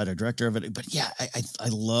writer director of it. But yeah, I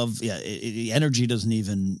love, the energy doesn't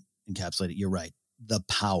even encapsulate it. You're right. The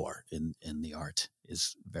power in the art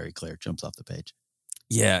is very clear. Jumps off the page.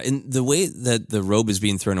 Yeah, and the way that the robe is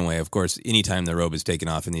being thrown away, of course, anytime the robe is taken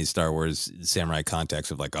off in these Star Wars samurai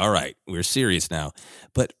contexts of all right, we're serious now.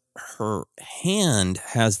 But her hand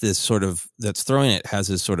has this sort of, that's throwing it, has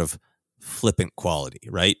this sort of flippant quality,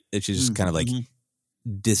 right? She's just kind of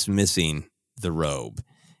dismissing the robe.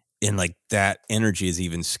 And that energy is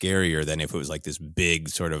even scarier than if it was this big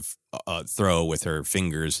sort of throw with her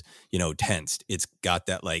fingers, tensed. It's got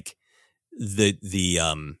that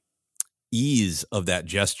the ease of that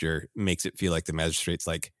gesture makes it feel like the Magistrate's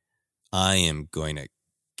I am going to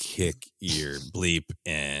kick your bleep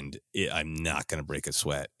and I'm not going to break a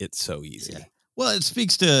sweat. It's so easy. Yeah. Well, it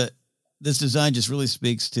speaks to, this design just really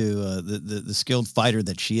speaks to the skilled fighter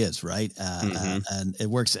that she is, right? And it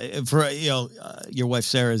works for, your wife,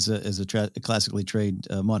 Sarah, is a classically trained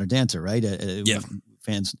modern dancer, right? Yeah.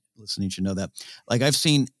 Fans listening should know that. Like, I've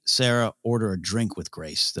seen Sarah order a drink with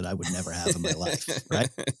grace that I would never have in my life, right?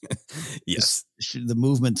 Yes. The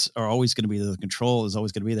movements are always going to be there. The control is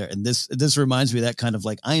always going to be there. And this reminds me of that kind of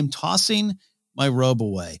like, I am tossing my robe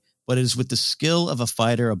away, but it is with the skill of a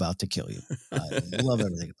fighter about to kill you. I love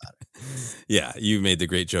everything about it. Yeah, you made the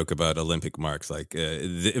great joke about Olympic marks. Like,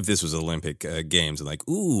 if this was Olympic Games, and like,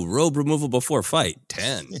 ooh, robe removal before fight,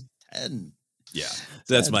 10. 10. Yeah, so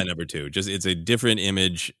that's my number 2. Just it's a different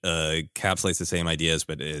image, encapsulates the same ideas,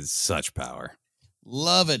 but it is such power.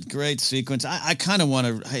 Love it. Great sequence. I kind of want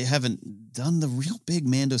to. I haven't done the real big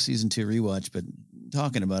Mando season 2 rewatch, but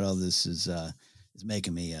talking about all this is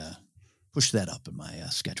making me push that up in my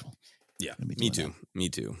schedule. Yeah, me too. Me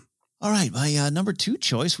too. All right, my number 2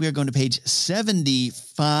 choice, we are going to page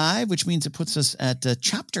 75, which means it puts us at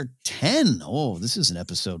chapter 10. Oh, this is an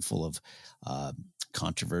episode full of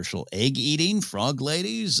controversial egg eating, frog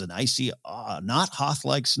ladies, an icy, not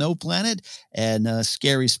Hoth-like snow planet, and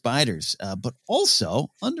scary spiders. But also,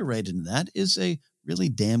 underrated in that is a really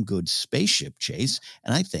damn good spaceship chase.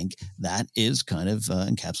 And I think that is kind of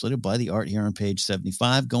encapsulated by the art here on page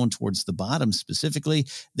 75, going towards the bottom specifically.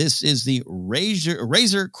 This is the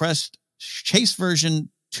Razor Crest chase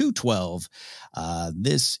version 212.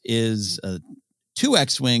 This is 2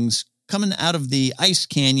 X-Wings coming out of the ice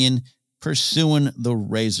canyon pursuing the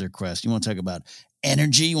Razor Crest. You want to talk about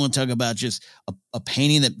energy? You want to talk about just a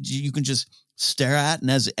painting that you can just stare at?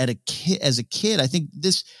 And as a kid, I think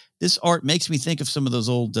this art makes me think of some of those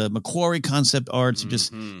old Macquarie concept arts,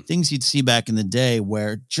 just things you'd see back in the day,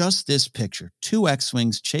 where just this picture, 2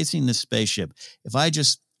 X-Wings chasing this spaceship. If I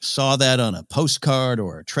just saw that on a postcard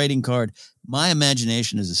or a trading card, my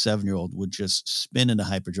imagination as a 7-year-old would just spin into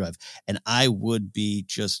hyperdrive, and I would be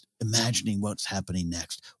just imagining what's happening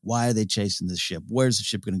next. Why are they chasing this ship? Where's the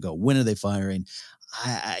ship going to go? When are they firing?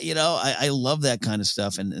 I love that kind of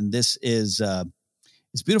stuff. And this is,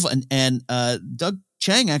 it's beautiful. And Doug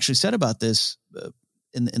Chiang actually said about this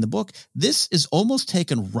in the book, this is almost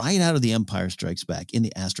taken right out of The Empire Strikes Back in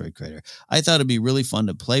the asteroid crater. I thought it'd be really fun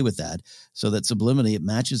to play with that so that subliminally it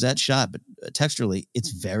matches that shot, but texturally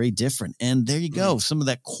it's very different. And there you go. Some of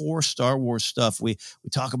that core Star Wars stuff. We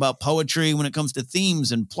talk about poetry when it comes to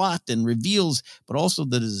themes and plot and reveals, but also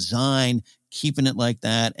the design, keeping it like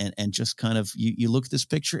that, and just kind of you look at this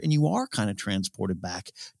picture and you are kind of transported back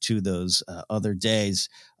to those other days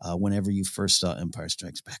whenever you first saw Empire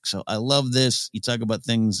Strikes Back. So I love this. You talk about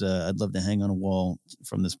things I'd love to hang on a wall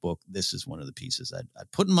from this book. This is one of the pieces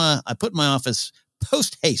I'd put in my office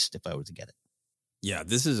post haste if I were to get it. Yeah,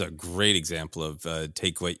 this is a great example of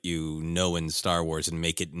take what you know in Star Wars and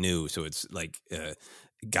make it new. So it's like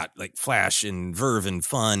got like flash and verve and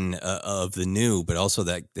fun of the new, but also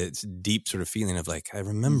that deep sort of feeling of like, I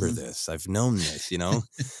remember this, I've known this, you know.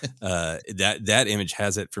 That image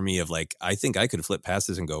has it for me of like, I think I could flip past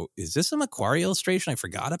this and go, is this a Macquarie illustration I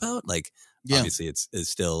forgot about? Like, obviously it's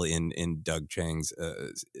still in Doug Chiang's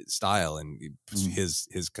style, and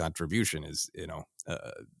his contribution is, you know,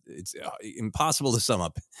 it's impossible to sum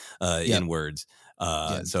up in words.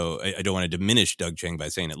 So I don't want to diminish Doug Chiang by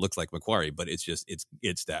saying it looks like Macquarie, but it's just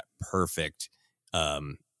it's that perfect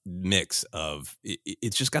mix of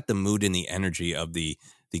it's just got the mood and the energy of the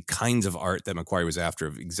kinds of art that Macquarie was after,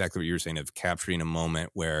 of exactly what you were saying, of capturing a moment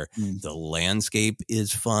where the landscape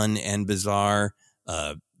is fun and bizarre.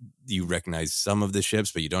 You recognize some of the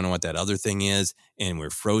ships, but you don't know what that other thing is, and we're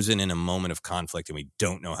frozen in a moment of conflict, and we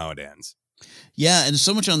don't know how it ends. Yeah, and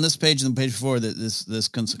so much on this page and the page before that this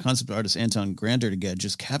concept artist Anton Grandert again,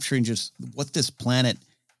 just capturing just what this planet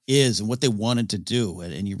is and what they wanted to do.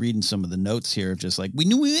 And you read in some of the notes here of just like, we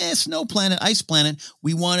knew snow planet, ice planet.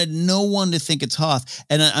 We wanted no one to think it's Hoth.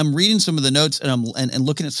 And I'm reading some of the notes and I'm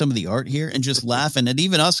looking at some of the art here and just laughing at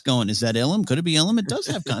even us going, is that Ilum? Could it be Ilum? It does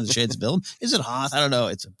have kinds of shades of Ilum. Is it Hoth? I don't know.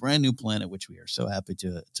 It's a brand new planet, which we are so happy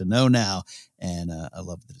to know now. And I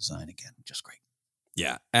love the design again. Just great.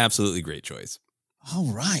 Yeah, absolutely great choice.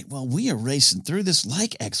 All right. Well, we are racing through this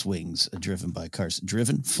like X-Wings, flown by Carson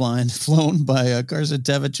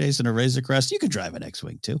Teva, chasing a Razor Crest. You could drive an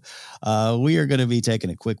X-Wing too. We are going to be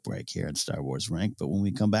taking a quick break here on Star Wars Rank, but when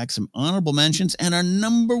we come back, some honorable mentions and our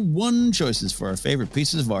number 1 choices for our favorite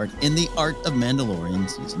pieces of art in the Art of Mandalorian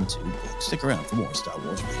Season 2. Stick around for more Star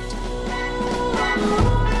Wars Rank.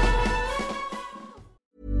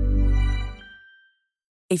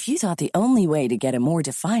 If you thought the only way to get a more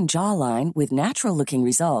defined jawline with natural-looking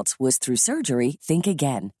results was through surgery, think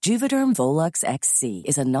again. Juvederm Volux XC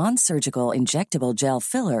is a non-surgical injectable gel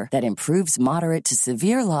filler that improves moderate to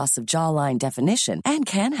severe loss of jawline definition and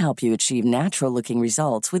can help you achieve natural-looking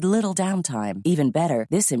results with little downtime. Even better,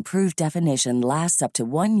 this improved definition lasts up to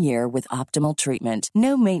 1 year with optimal treatment.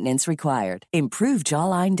 No maintenance required. Improve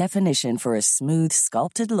jawline definition for a smooth,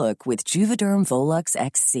 sculpted look with Juvederm Volux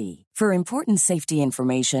XC. For important safety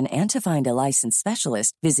information and to find a licensed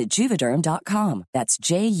specialist, visit Juvederm.com. That's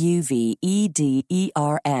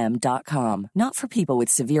Juvederm.com. Not for people with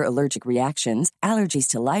severe allergic reactions, allergies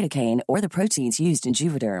to lidocaine, or the proteins used in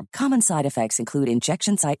Juvederm. Common side effects include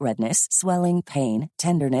injection site redness, swelling, pain,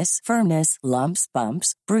 tenderness, firmness, lumps,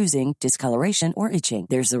 bumps, bruising, discoloration, or itching.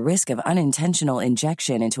 There's a risk of unintentional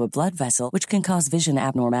injection into a blood vessel, which can cause vision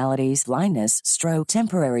abnormalities, blindness, stroke,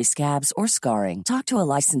 temporary scabs, or scarring. Talk to a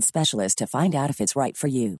licensed specialist to find out if it's right for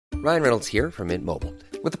you. Ryan Reynolds here from Mint Mobile.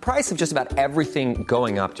 With the price of just about everything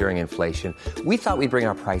going up during inflation, we thought we'd bring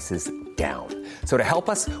our prices down. So to help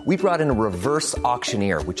us, we brought in a reverse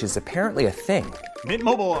auctioneer, which is apparently a thing. Mint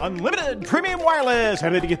Mobile Unlimited Premium Wireless. How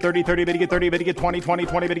to get 30, 30, bit to get 30, bit to get 20, 20,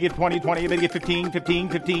 20, bit to get 20, 20, bit to get 15, 15,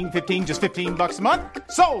 15, 15, just $15 a month?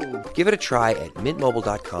 Sold! Give it a try at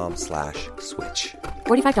mintmobile.com/switch.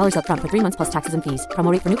 $45 up front for 3 months plus taxes and fees.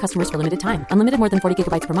 Promo rate for new customers for limited time. Unlimited more than 40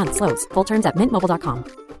 gigabytes per month. Slows full terms at mintmobile.com.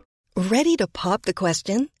 Ready to pop the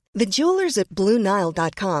question? The jewelers at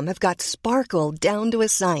BlueNile.com have got sparkle down to a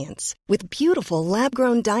science with beautiful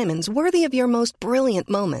lab-grown diamonds worthy of your most brilliant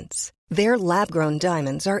moments. Their lab-grown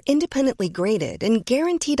diamonds are independently graded and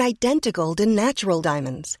guaranteed identical to natural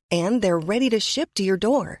diamonds, and they're ready to ship to your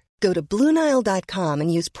door. Go to BlueNile.com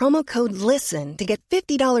and use promo code LISTEN to get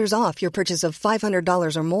 $50 off your purchase of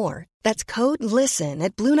 $500 or more. That's code LISTEN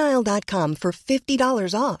at BlueNile.com for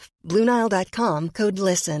 $50 off. BlueNile.com, code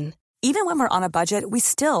LISTEN. Even when we're on a budget, we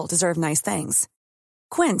still deserve nice things.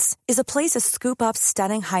 Quince is a place to scoop up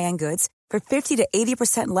stunning high-end goods for 50 to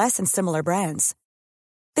 80% less than similar brands.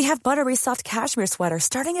 They have buttery soft cashmere sweaters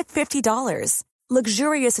starting at $50,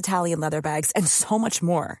 luxurious Italian leather bags, and so much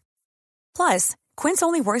more. Plus, Quince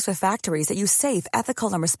only works with factories that use safe,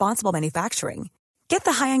 ethical, and responsible manufacturing. Get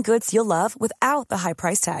the high-end goods you'll love without the high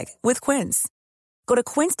price tag with Quince. Go to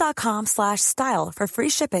quince.com/style for free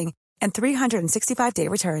shipping and 365-day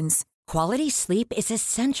returns. Quality sleep is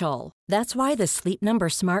essential. That's why the Sleep Number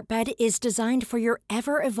Smart Bed is designed for your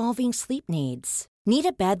ever-evolving sleep needs. Need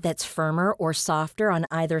a bed that's firmer or softer on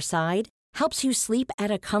either side? Helps you sleep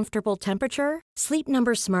at a comfortable temperature? Sleep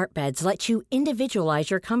Number Smart Beds let you individualize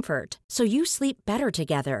your comfort, so you sleep better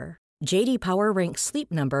together. J.D. Power ranks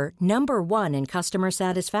Sleep Number number 1 in customer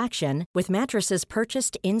satisfaction with mattresses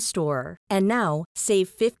purchased in-store. And now, save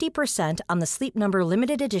 50% on the Sleep Number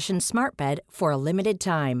Limited Edition Smart Bed for a limited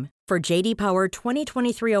time. For J.D. Power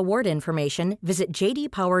 2023 award information, visit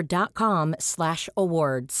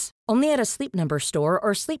jdpower.com/awards. Only at a Sleep Number store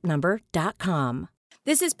or sleepnumber.com.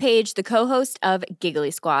 This is Paige, the co-host of Giggly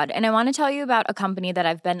Squad, and I want to tell you about a company that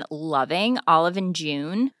I've been loving, Olive &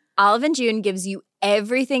 June. Olive & June gives you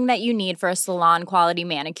everything that you need for a salon-quality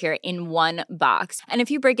manicure in one box. And if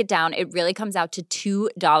you break it down, it really comes out to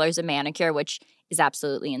 $2 a manicure, which is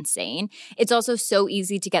absolutely insane. It's also so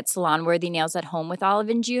easy to get salon-worthy nails at home with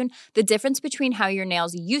Olive & June. The difference between how your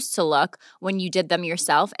nails used to look when you did them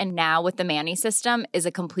yourself and now with the Mani system is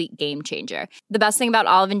a complete game changer. The best thing about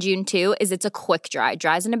Olive & June, too, is it's a quick dry.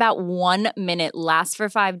 Dries in about 1 minute, lasts for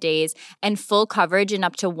 5 days, and full coverage in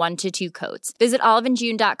up to 1 to 2 coats. Visit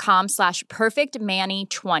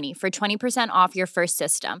oliveandjune.com/perfectmani20 for 20% off your first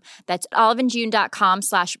system. That's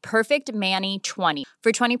oliveandjune.com/perfectmani20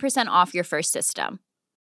 for 20% off your first system.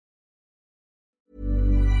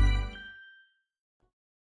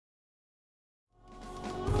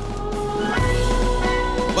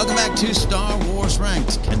 Welcome back to Star Wars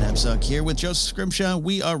Ranked. Ken Napzok here with Joseph Scrimshaw.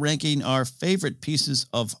 We are ranking our favorite pieces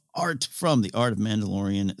of art from the Art of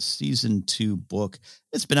Mandalorian Season 2 book.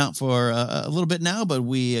 It's been out for a little bit now, but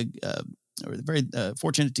we are very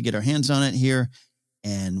fortunate to get our hands on it here.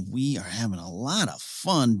 And we are having a lot of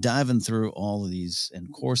fun diving through all of these. And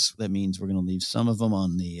of course, that means we're going to leave some of them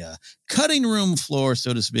on the cutting room floor,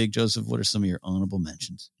 so to speak. Joseph, what are some of your honorable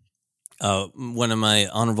mentions? One of my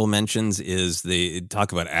honorable mentions is the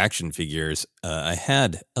talk about action figures. I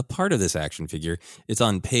had a part of this action figure. It's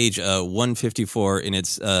on page 154, and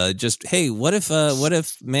it's just, hey, what if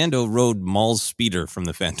Mando rode Maul's speeder from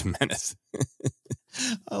the Phantom Menace?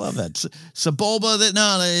 I love that. Sebulba,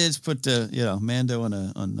 it's put Mando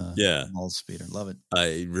on Maul's speeder. Love it.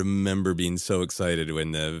 I remember being so excited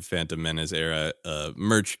when the Phantom Menace era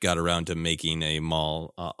merch got around to making a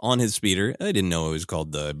Maul on his speeder. I didn't know it was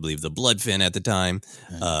called I believe the Bloodfin at the time.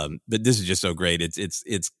 Right. But this is just so great. It's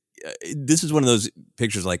this is one of those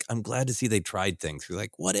pictures like I'm glad to see they tried things. You're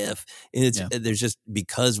like, what if? And there's just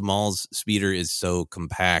because Maul's speeder is so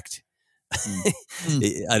compact.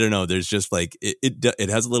 I don't know. There's just like it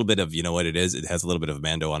has a little bit of, you know what it is? It has a little bit of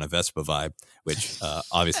Mando on a Vespa vibe, which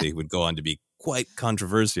obviously would go on to be quite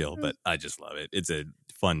controversial, but I just love it. It's a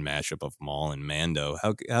fun mashup of Maul and Mando.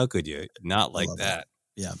 How could you not like that?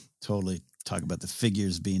 Yeah, totally. Talk about the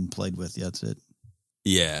figures being played with. Yeah, that's it.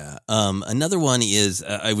 Yeah. Another one is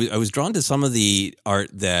I was drawn to some of the art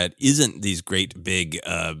that isn't these great big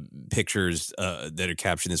pictures that are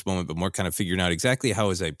captured in this moment, but more kind of figuring out exactly how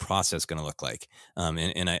is a process going to look like.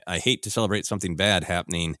 And I hate to celebrate something bad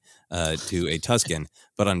happening to a Tusken,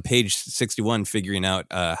 but on page 61, figuring out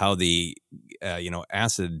how the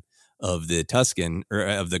acid of the Tusken or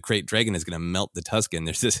of the Krayt Dragon is going to melt the Tusken.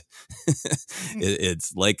 There's this,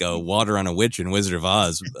 it's like a water on a witch in Wizard of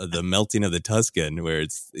Oz, the melting of the Tusken, where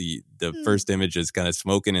it's the first image is kind of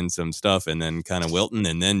smoking and some stuff and then kind of wilting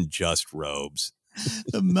and then just robes.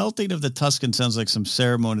 The melting of the Tusken sounds like some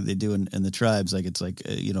ceremony they do in the tribes. Like it's like,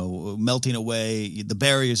 melting away the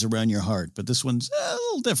barriers around your heart. But this one's a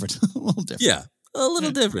little different. Yeah. A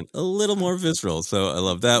little different, a little more visceral. So I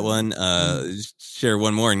love that one. Share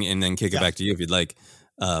one more and then kick it back to you if you'd like.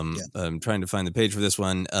 I'm trying to find the page for this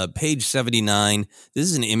one. Page 79.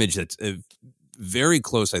 This is an image that's very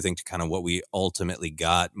close, I think, to kind of what we ultimately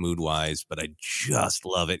got mood-wise, but I just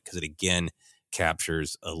love it because it, again,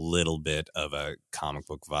 captures a little bit of a comic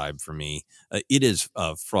book vibe for me. It is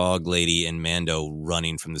Frog Lady and Mando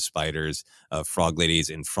running from the spiders. Frog Lady's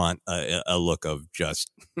in front, a look of just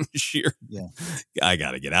sheer, I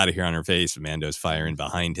got to get out of here on her face. Mando's firing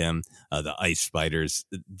behind him. The ice spiders,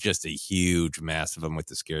 just a huge mass of them with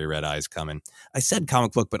the scary red eyes coming. I said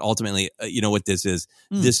comic book, but ultimately, you know what this is?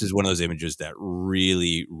 This is one of those images that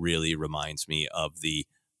really, really reminds me of the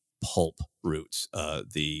pulp roots,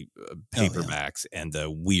 the paperbacks and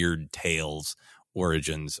the weird tales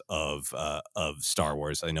origins of Star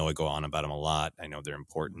Wars. I know I go on about them a lot. I know they're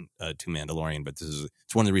important to Mandalorian, but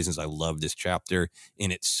it's one of the reasons I love this chapter,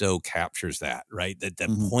 and it so captures that, right?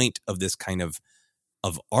 That point of this kind of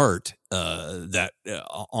art that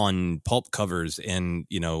on pulp covers and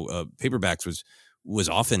paperbacks was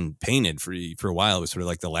often painted for a while. It was sort of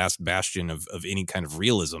like the last bastion of any kind of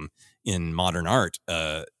realism in modern art.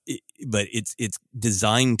 But it's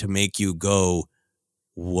designed to make you go,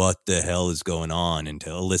 what the hell is going on? And to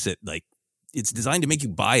elicit, like, it's designed to make you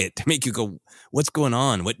buy it, to make you go, what's going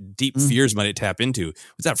on? What deep fears might it tap into?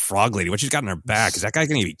 What's that frog lady? What she's got in her back? Is that guy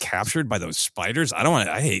going to be captured by those spiders?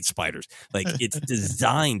 I hate spiders. Like, it's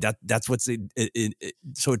designed, that's what's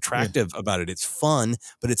so attractive about it. It's fun,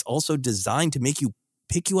 but it's also designed to make you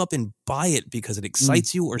pick you up and buy it because it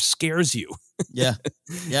excites you or scares you. Yeah.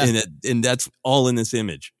 And that's all in this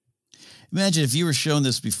image. Imagine if you were shown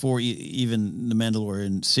this before even the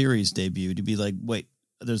Mandalorian series debuted, you'd be like, wait,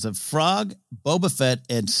 there's a frog, Boba Fett,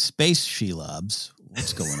 and space Shelobs.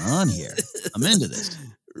 What's going on here? I'm into this.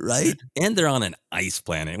 Right? And they're on an ice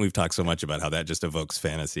planet. And we've talked so much about how that just evokes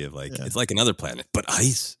fantasy of it's like another planet, but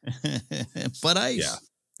ice. But ice. Yeah.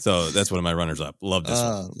 So that's one of my runners up. Love this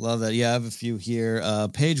one. Love that. Yeah, I have a few here.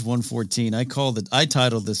 Page 114. I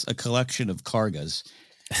titled this A Collection of Kargas.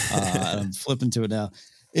 I'm flipping to it now.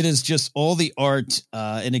 It is just all the art.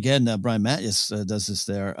 And again, Brian Mattis does this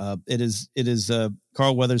there. It is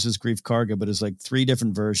Carl Weathers' Greef Karga, but it's like 3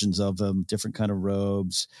 different versions of them, different kind of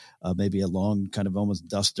robes, maybe a long kind of almost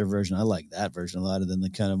duster version. I like that version a lot, than the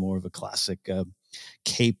kind of more of a classic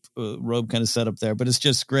cape robe kind of setup there. But it's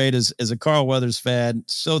just great as a Carl Weathers fan.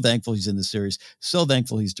 So thankful he's in the series. So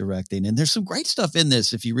thankful he's directing. And there's some great stuff in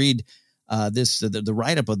this. If you read the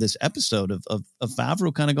write-up of this episode of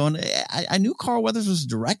Favreau kind of going, I knew Carl Weathers was a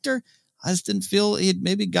director. I just didn't feel he had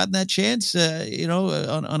maybe gotten that chance,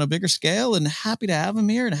 on a bigger scale, and happy to have him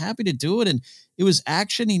here and happy to do it. And it was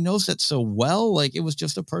action. He knows that so well. Like, it was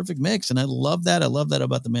just a perfect mix. And I love that. I love that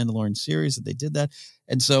about the Mandalorian series, that they did that.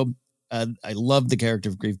 And so I love the character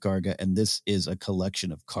of Greef Karga. And this is a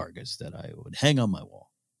collection of Kargas that I would hang on my wall.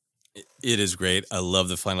 It is great. I love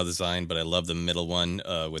the final design, but I love the middle one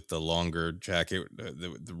with the longer jacket,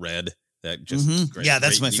 the red. That just great,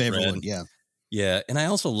 that's my favorite one. Yeah, and I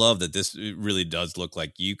also love that this really does look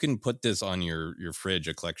like you can put this on your fridge,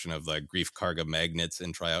 a collection of like Greef Karga magnets,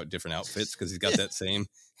 and try out different outfits because he's got that same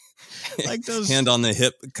like those hand on the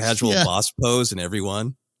hip casual boss pose in every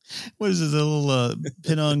one. What is this, a little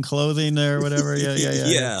pin-on clothing there or whatever?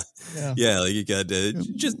 Yeah. Like you got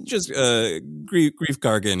just Grief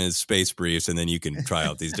Karga in his space briefs, and then you can try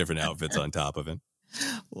out these different outfits on top of it.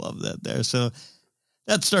 Love that there. So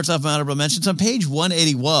that starts off my honorable mentions. On page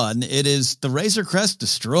 181, it is the Razor Crest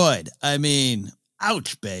destroyed. I mean,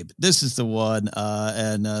 ouch, babe. This is the one.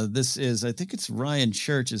 And this is, I think it's Ryan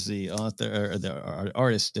Church is the author or the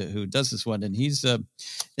artist who does this one. And he's in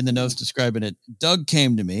the notes describing it. Doug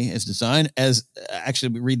came to me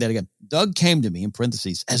actually, read that again. Doug came to me in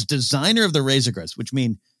parentheses as designer of the Razor Crest, which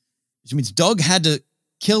means Doug had to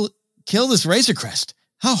kill this Razor Crest.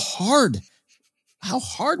 How hard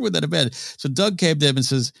would that have been? So Doug came to him and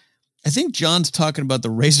says, I think John's talking about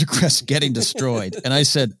the Razor Crest getting destroyed. And I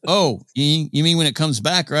said, oh, you mean when it comes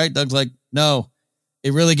back, right? Doug's like, no,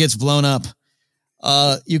 it really gets blown up.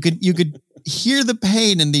 You could hear the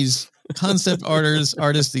pain in these concept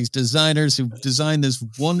artists, these designers who designed this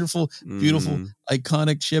wonderful, beautiful,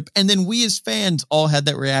 iconic ship. And then we as fans all had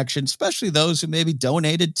that reaction, especially those who maybe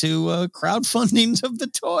donated to crowdfundings of the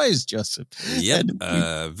toys, Joseph. Yep.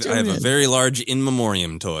 I have a very large in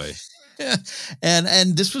memoriam toy. Yeah.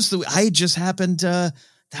 And this was I just happened, that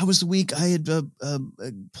was the week I had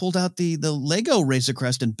pulled out the Lego Razor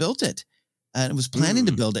Crest and built it. And was planning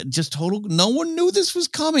to build it. Just no one knew this was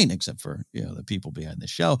coming except for, the people behind the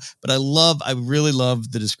show. But I really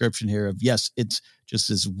love the description here of, yes, it's just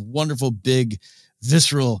this wonderful, big,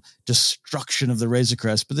 visceral destruction of the Razor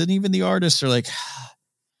Crest. But then even the artists are like,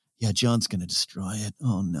 yeah, John's going to destroy it.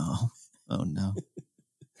 Oh no.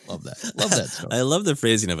 Love that story. I love the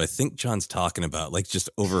phrasing of, I think John's talking about, like, just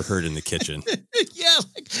overheard in the kitchen. Yeah,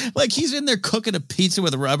 like he's in there cooking a pizza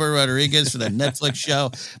with Robert Rodriguez for that Netflix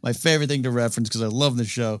show. My favorite thing to reference because I love the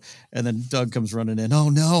show. And then Doug comes running in. Oh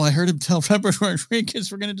no, I heard him tell Robert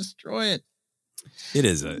Rodriguez we're going to destroy it. It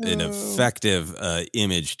is an effective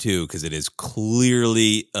image too, because it is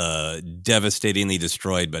clearly devastatingly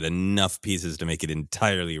destroyed, but enough pieces to make it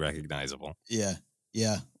entirely recognizable. Yeah,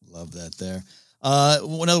 love that there.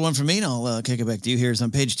 Another one for me, and I'll kick it back to you here, is on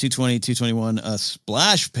page 220, 221, a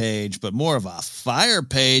splash page, but more of a fire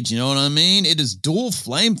page. You know what I mean? It is dual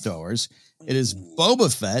flamethrowers. It is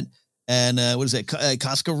Boba Fett and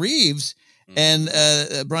Costco Reeves. And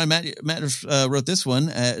Brian Matt wrote this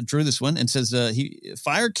one, drew this one, and says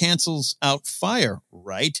fire cancels out fire,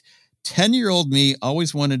 right? 10-year-old me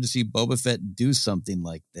always wanted to see Boba Fett do something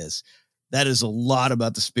like this. That is a lot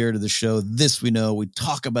about the spirit of the show. This we know. We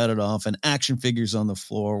talk about it often. Action figures on the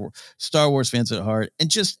floor. Star Wars fans at heart. And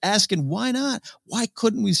just asking, why not? Why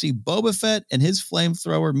couldn't we see Boba Fett and his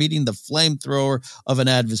flamethrower meeting the flamethrower of an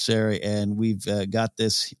adversary? And we've got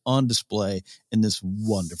this on display in this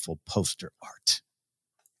wonderful poster art.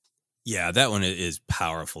 Yeah, that one is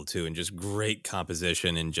powerful too, and just great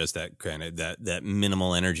composition, and just that kind of that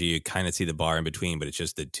minimal energy. You kind of see the bar in between, but it's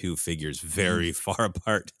just the two figures very far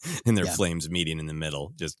apart and their flames meeting in the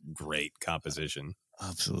middle. Just great composition.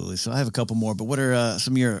 Absolutely. So I have a couple more, but what are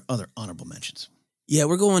some of your other honorable mentions? Yeah,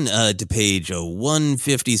 we're going to page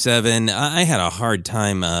 157. I had a hard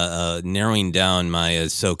time narrowing down my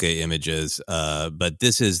Ahsoka images, but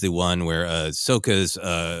this is the one where Ahsoka's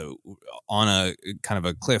on a kind of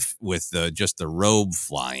a cliff with just the robe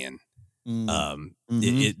flying.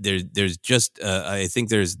 There's just I think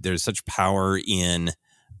there's such power in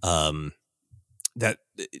that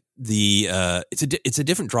it's a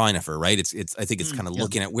different drawing of her, right? I think it's kind of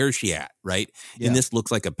looking at where's she at, right? Yeah. And this looks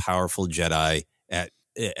like a powerful Jedi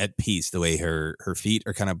at peace, the way her feet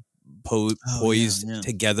are kind of poised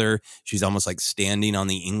together. She's almost like standing on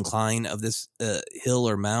the incline of this hill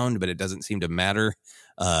or mound, but it doesn't seem to matter.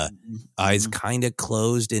 Eyes kind of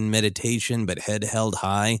closed in meditation, but head held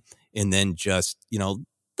high. And then just,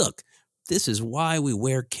 look, this is why we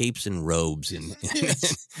wear capes and robes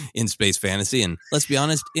in space fantasy. And let's be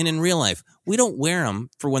honest, in real life, we don't wear them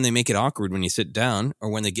for when they make it awkward when you sit down or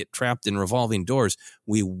when they get trapped in revolving doors.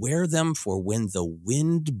 We wear them for when the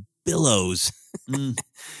wind billows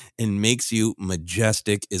and makes you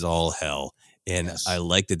majestic as all hell. And I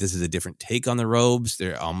like that this is a different take on the robes.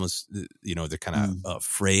 They're almost, they're kind of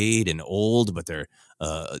frayed and old, but there's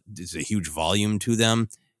a huge volume to them.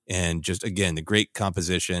 And just, again, the great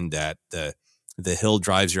composition that the hill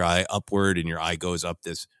drives your eye upward and your eye goes up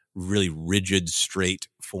this really rigid, straight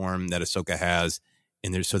form that Ahsoka has.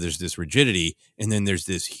 And there's this rigidity. And then there's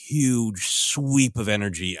this huge sweep of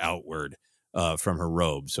energy outward from her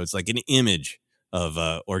robe. So it's like an image of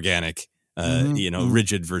organic,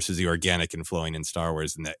 rigid versus the organic and flowing in Star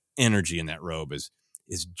Wars. And that energy in that robe is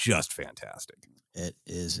is just fantastic. It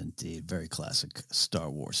is indeed. Very classic Star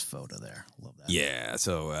Wars photo there. Love that. Yeah,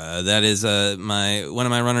 so that is one of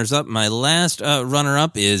my runners up. My last runner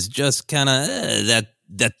up is just kind of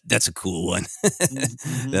that's a cool one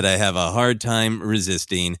that I have a hard time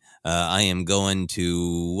resisting. I am going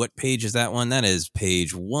to, what page is that one? That is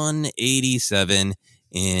page 187,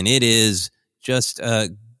 and it is just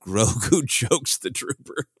Grogu chokes the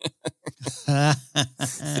trooper.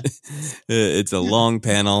 It's a long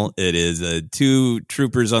panel. It is 2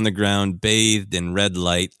 troopers on the ground bathed in red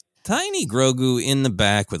light. Tiny Grogu in the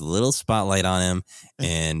back with a little spotlight on him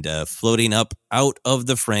and floating up out of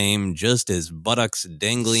the frame, just as buttocks,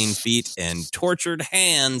 dangling feet, and tortured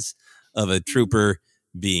hands of a trooper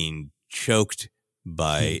being choked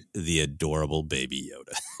by the adorable baby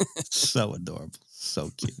Yoda. So adorable.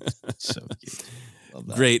 So cute. So cute.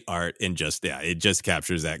 Great art, and just it just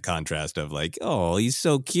captures that contrast of like, oh, he's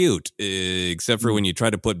so cute, except for when you try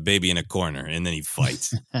to put baby in a corner and then he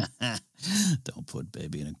fights. Don't put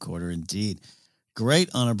baby in a corner, indeed. Great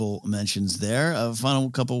honorable mentions there. Final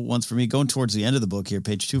couple ones for me. Going towards the end of the book here,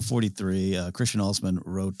 page 243, Christian Alsman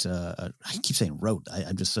wrote, I keep saying wrote,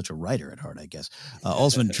 I'm just such a writer at heart, I guess.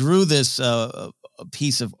 Alsman drew this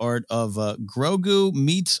piece of art of Grogu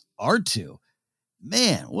meets R2.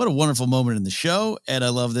 Man, what a wonderful moment in the show. And I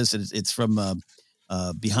love this. It's from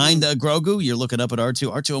behind Grogu. You're looking up at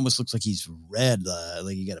R2. R2 almost looks like he's red,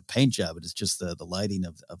 like he got a paint job. But it's just the lighting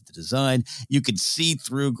of the design. You can see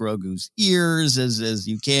through Grogu's ears as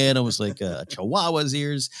you can, almost like a Chihuahua's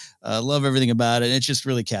ears. Love everything about it. And it just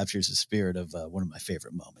really captures the spirit of one of my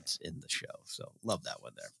favorite moments in the show. So love that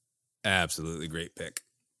one there. Absolutely great pick.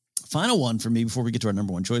 Final one for me before we get to our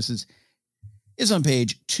number one choices is on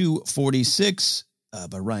page 246.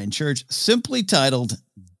 By Ryan Church, simply titled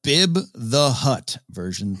Bib the Hutt,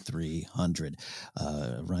 version 300.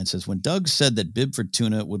 Ryan says, when Doug said that Bib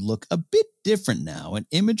Fortuna would look a bit different now, an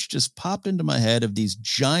image just popped into my head of these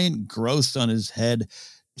giant growths on his head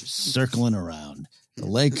just circling around. The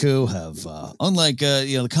Leku have, unlike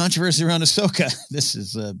the controversy around Ahsoka, this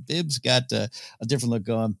is Bib's got a different look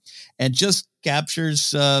going, and just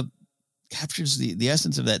captures the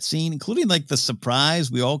essence of that scene, including like the surprise.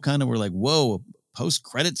 We all kind of were like, whoa,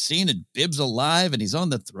 post-credit scene and Bib's alive and he's on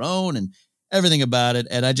the throne and everything about it.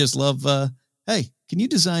 And I just love, hey, can you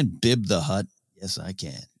design Bib the Hutt? Yes, I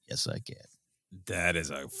can. Yes, I can. That is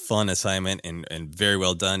a fun assignment and very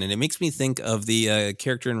well done. And it makes me think of the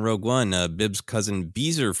character in Rogue One, Bib's cousin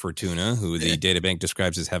Beezer Fortuna, who the databank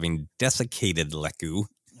describes as having desiccated Leku.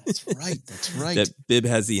 That's right. That's right. That Bib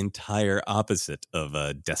has the entire opposite of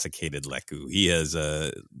a desiccated Leku. He has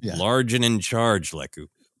a large and in charge Leku.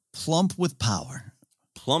 Plump with power.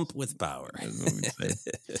 Plump with power.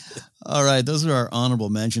 All right. Those are our honorable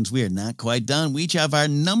mentions. We are not quite done. We each have our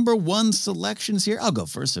number one selections here. I'll go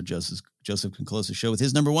first so Joseph can close the show with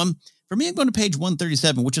his number one. For me, I'm going to page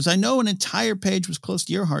 137, which is, I know, an entire page was close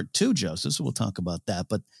to your heart too, Joseph, so we'll talk about that.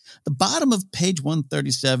 But the bottom of page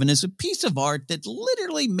 137 is a piece of art that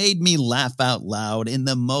literally made me laugh out loud in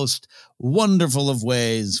the most wonderful of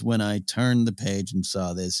ways when I turned the page and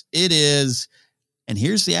saw this. It is... And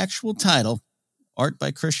here's the actual title, art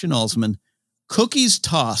by Christian Alsman, Cookies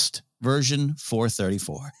Tossed, version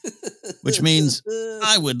 434, which means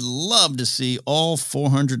I would love to see all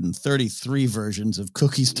 433 versions of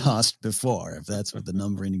Cookies Tossed before, if that's what the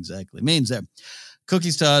numbering exactly means there.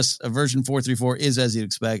 Cookies Tossed, version 434, is as you'd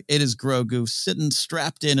expect. It is Grogu sitting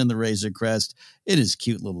strapped in the Razor Crest. It is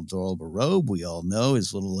cute little adorable robe. We all know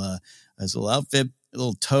his little outfit.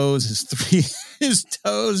 Little toes, his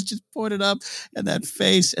toes just pointed up, and that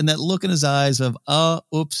face and that look in his eyes of,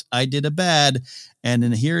 oops, I did a bad. And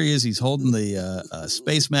then here he is, he's holding the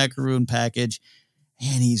space macaroon package,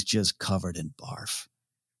 and he's just covered in barf.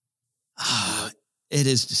 It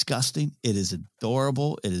is disgusting. It is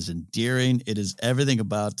adorable. It is endearing. It is everything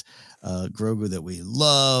about Grogu that we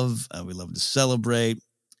love. We love to celebrate.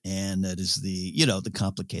 And that is the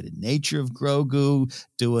complicated nature of Grogu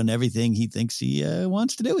doing everything he thinks he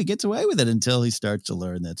wants to do. He gets away with it until he starts to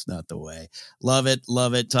learn that's not the way. Love it.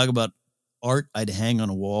 Love it. Talk about art I'd hang on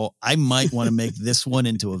a wall. I might want to make this one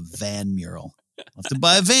into a van mural. I'll have to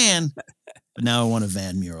buy a van, but now I want a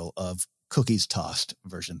van mural of Cookies Tossed,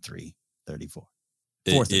 version 334.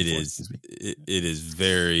 It is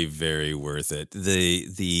very, very worth it.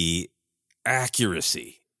 The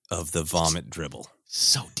accuracy of the vomit dribble.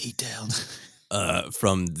 So detailed.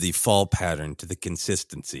 From the fall pattern to the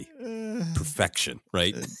consistency. Perfection,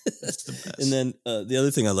 right? That's the best. And then the other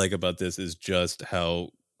thing I like about this is just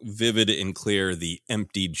how vivid and clear the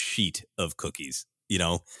emptied sheet of cookies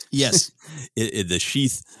Yes. The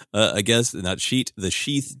sheath, I guess, not sheet, the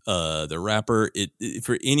sheath, the wrapper.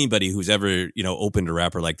 For anybody who's ever, opened a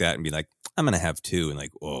wrapper like that and be like, I'm going to have two, and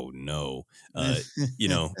like, oh no,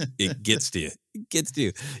 it gets to you. It gets to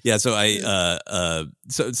you. Yeah. So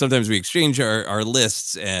so sometimes we exchange our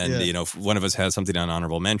lists, and one of us has something on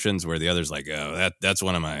honorable mentions where the other's like, oh, that's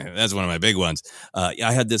one of my big ones.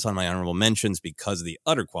 I had this on my honorable mentions because of the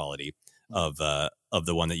utter quality of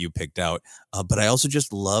the one that you picked out. But I also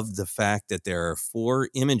just love the fact that there are 4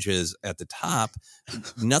 images at the top.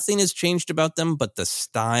 Nothing has changed about them, but the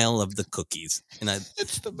style of the cookies. And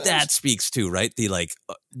that speaks to, right? The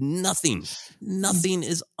nothing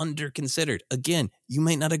is under considered. Again, you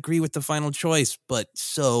might not agree with the final choice, but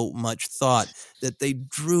so much thought that they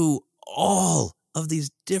drew all of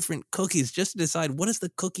these different cookies just to decide, what does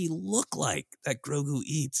the cookie look like that Grogu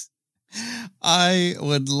eats? I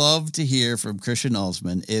would love to hear from Christian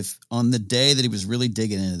Alsman if on the day that he was really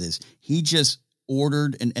digging into this, he just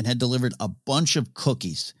ordered and had delivered a bunch of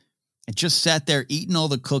cookies and just sat there eating all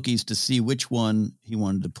the cookies to see which one he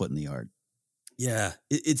wanted to put in the art. Yeah,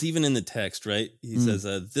 it's even in the text, right? He says,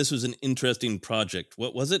 this was an interesting project.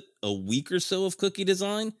 What was it? A week or so of cookie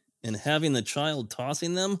design? And having the child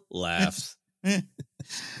tossing them? Laughs. What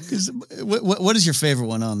is your favorite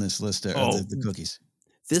one on this list of the cookies?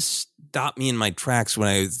 This stopped me in my tracks when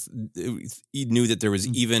I knew that there was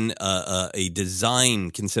even a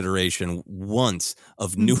design consideration once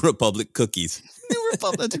of New Republic cookies. New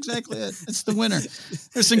Republic, that's exactly it. It's the winner.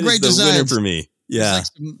 There's some great designs. The winner for me. Yeah.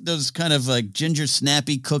 Those kind of like ginger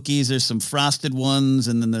snappy cookies. There's some frosted ones,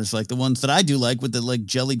 and then there's like the ones that I do like with the like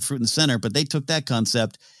jellied fruit in the center. But they took that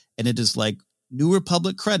concept, and it is like New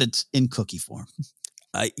Republic credits in cookie form.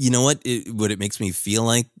 You know what? What it makes me feel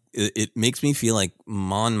like? It makes me feel like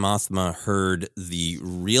Mon Mothma heard the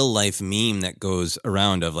real life meme that goes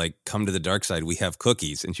around of like, come to the dark side, we have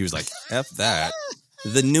cookies. And she was like, F that.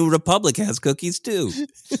 The New Republic has cookies too.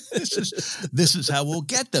 This is how we'll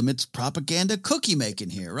get them. It's propaganda cookie making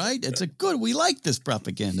here, right? We like this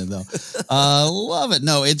propaganda though. Love it.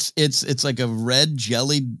 No, it's like a red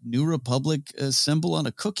jellied New Republic symbol on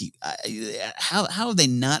a cookie. How have they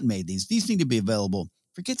not made these? These need to be available.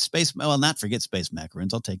 Forget space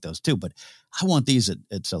macaroons. I'll take those too, but I want these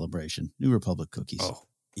at Celebration. New Republic cookies. Oh,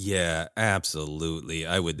 yeah, absolutely.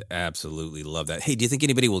 I would absolutely love that. Hey, do you think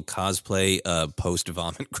anybody will cosplay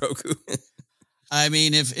post-vomit Grogu? I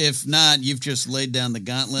mean, if not, you've just laid down the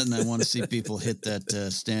gauntlet, and I want to see people hit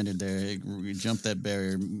that standard there. Jump that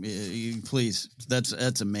barrier, please.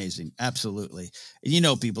 That's amazing. Absolutely.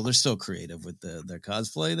 And people, they're so creative with their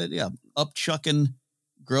cosplay that, up chucking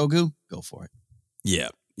Grogu, go for it. Yeah.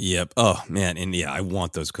 Yep. Oh, man. And yeah, I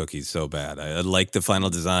want those cookies so bad. I like the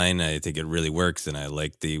final design. I think it really works. And I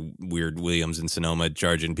like the weird Williams and Sonoma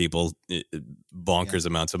charging people bonkers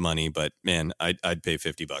amounts of money. But man, I'd pay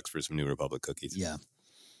 $50 for some New Republic cookies. Yeah.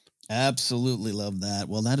 Absolutely love that.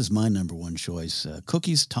 Well, that is my number one choice.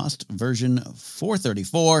 Cookies Tossed version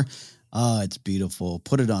 434. It's beautiful.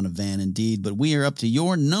 Put it on a van indeed. But we are up to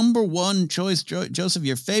your number one choice, Joseph,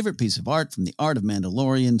 your favorite piece of art from the Art of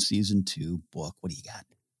Mandalorian Season 2 book. What do you got?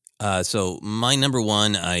 So my number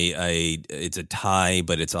one, it's a tie,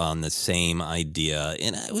 but it's on the same idea.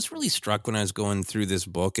 And I was really struck when I was going through this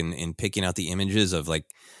book and picking out the images of like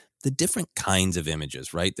the different kinds of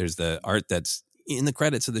images, right? There's the art that's in the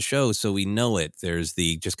credits of the show, so we know it. There's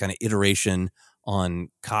the just kind of iteration on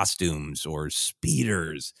costumes or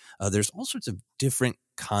speeders. There's all sorts of different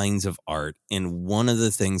kinds of art. And one of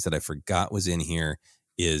the things that I forgot was in here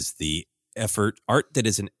is the art that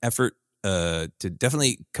is an effort to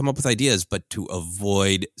definitely come up with ideas, but to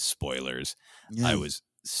avoid spoilers. Yeah. I was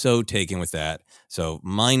so taken with that. So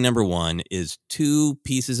my number one is 2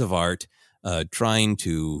 pieces of art trying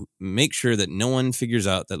to make sure that no one figures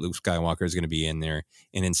out that Luke Skywalker is going to be in there.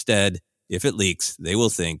 And instead, if it leaks, they will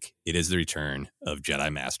think it is the return of Jedi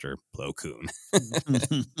Master Plo Koon.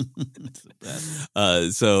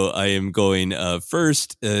 So I am going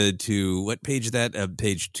first to what page is that?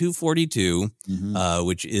 Page 242,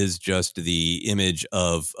 which is just the image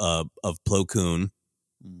of Plo Koon.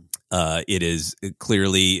 It is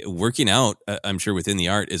clearly working out, I'm sure, within the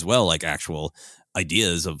art as well, like actual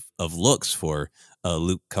ideas of looks for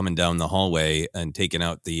Luke coming down the hallway and taking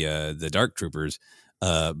out the Dark Troopers.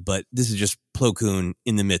 But this is just Plo Koon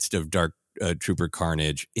in the midst of Dark Trooper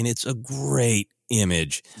carnage, and it's a great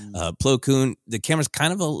image. Plo Koon, the camera's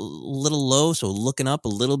kind of a little low, so looking up, a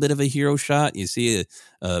little bit of a hero shot. You see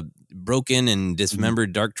a broken and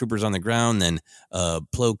dismembered Dark Troopers on the ground, then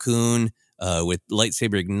Plo Koon with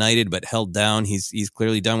lightsaber ignited but held down. He's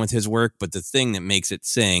clearly done with his work, but the thing that makes it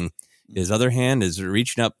sing, his other hand is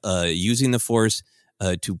reaching up, using the Force,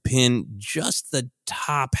 to pin just the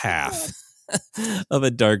top half of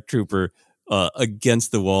a Dark Trooper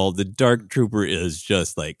against the wall. The Dark Trooper is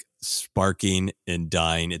just like sparking and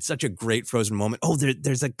dying. It's such a great Frozen moment. Oh,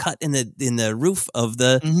 there's a cut in the roof of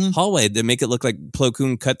the hallway that make it look like Plo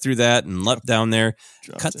Koon cut through that and leapt down there,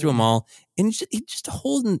 cut through them all. And he's just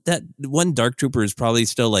holding that one Dark Trooper is probably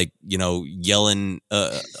still like, yelling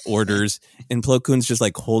orders. And Plo Koon's just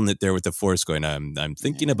like holding it there with the Force going, I'm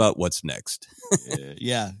thinking about what's next.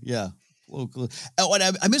 Yeah. Oh,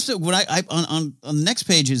 and I missed it when I on the next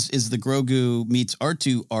page is the Grogu meets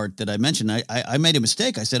R2 art that I mentioned. I made a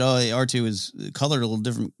mistake. I said, R2 is colored a little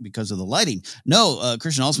different because of the lighting. No,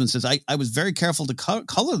 Christian Alsman says I was very careful to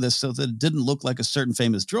color this so that it didn't look like a certain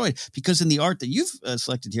famous droid, because in the art that you've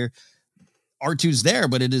selected here, R2's there,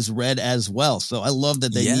 but it is red as well. So I love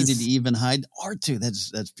that they needed to even hide R2.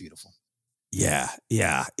 That's beautiful. Yeah.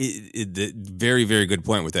 Very, very good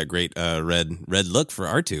point with that great red look for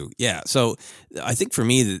R2. Yeah. So I think for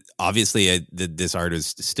me, obviously, this art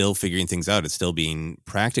is still figuring things out. It's still being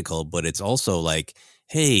practical, but it's also like,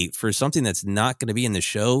 hey, for something that's not going to be in the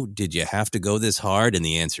show, did you have to go this hard? And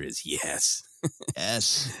the answer is yes.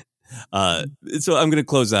 Yes. So I'm going to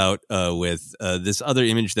close out with this other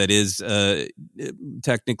image that is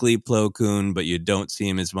technically Plo Koon, but you don't see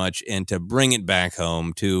him as much. And to bring it back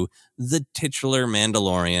home to the titular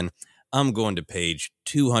Mandalorian, I'm going to page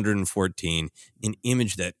 214, an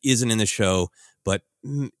image that isn't in the show. But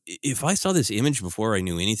if I saw this image before I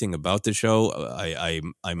knew anything about the show,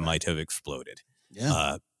 I might have exploded.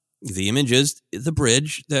 Yeah. The image is the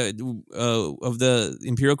bridge that of the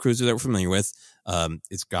Imperial cruiser that we're familiar with.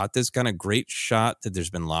 It's got this kind of great shot that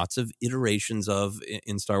there's been lots of iterations of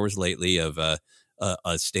in Star Wars lately of a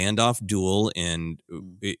standoff duel, and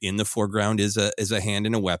in the foreground is a hand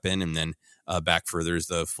and a weapon, and then back further is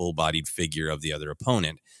the full-bodied figure of the other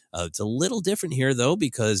opponent. It's a little different here though,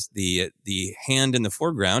 because the hand in the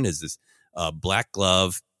foreground is this black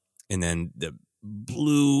glove, and then the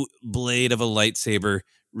blue blade of a lightsaber,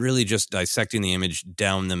 really just dissecting the image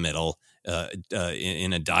down the middle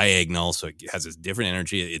in a diagonal. So it has this different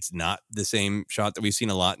energy. It's not the same shot that we've seen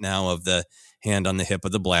a lot now of the hand on the hip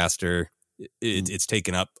of the blaster. It's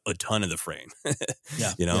taken up a ton of the frame,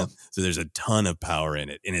 So there's a ton of power in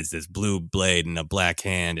it. And it's this blue blade and a black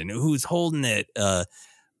hand, and who's holding it?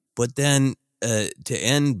 But then to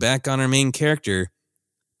end back on our main character,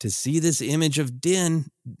 to see this image of Din,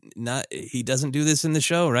 he doesn't do this in the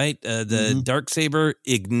show, right? The Darksaber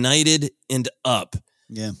ignited and up,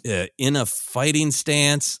 in a fighting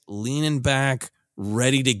stance, leaning back,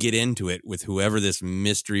 ready to get into it with whoever this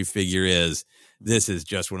mystery figure is. This is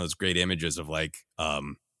just one of those great images of like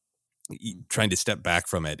trying to step back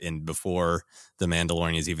from it, and before the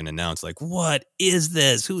Mandalorian is even announced, like, what is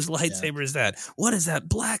this? Whose lightsaber is that? What is that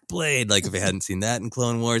black blade? Like, if I hadn't seen that in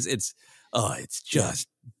Clone Wars, it's just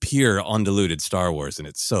pure undiluted Star Wars, and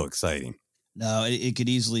it's so exciting. No, it could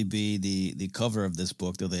easily be the cover of this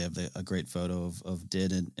book, though they have a great photo of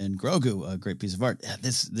Din and Grogu, a great piece of art.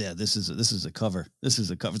 This is a cover. This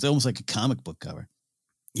is a cover. It's almost like a comic book cover.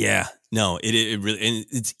 Yeah, no, it really, and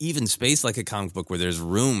it's even spaced like a comic book where there's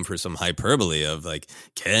room for some hyperbole of like,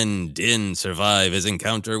 can Din survive his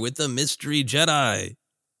encounter with the mystery Jedi?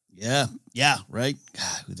 Yeah, right.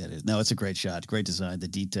 God, who that is? No, it's a great shot, great design, the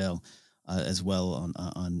detail as well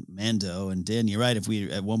on Mando and Din. You're right. If we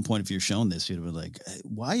at one point, if you're shown this, you'd be like,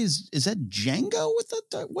 why is that Jango with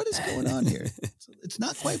the? What is going on here? It's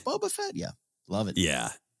not quite Boba Fett. Yeah, love it.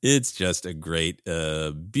 Yeah. It's just a great,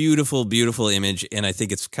 beautiful, beautiful image. And I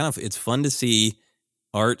think it's fun to see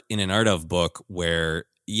art in an art of book where,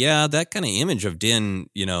 that kind of image of Din,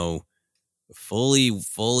 fully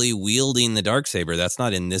wielding the Darksaber, that's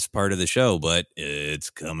not in this part of the show, but it's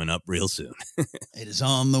coming up real soon. It is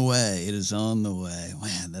on the way. It is on the way.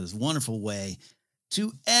 Man, that is a wonderful way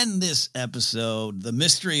to end this episode. The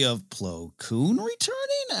mystery of Plo Koon returning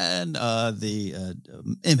and the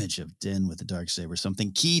image of Din with the Darksaber,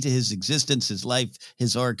 something key to his existence, his life,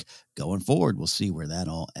 his arc going forward. We'll see where that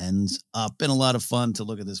all ends up. Been a lot of fun to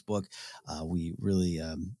look at this book. We really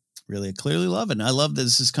clearly love it. And I love that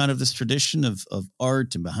this is kind of this tradition of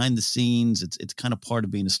art and behind the scenes. It's kind of part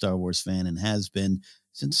of being a Star Wars fan, and has been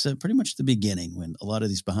since pretty much the beginning, when a lot of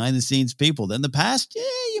these behind the scenes people, in the past,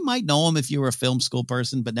 you might know them if you were a film school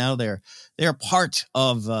person, but now they're part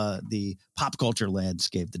of the pop culture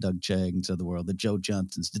landscape, the Doug Chiangs of the world, the Joe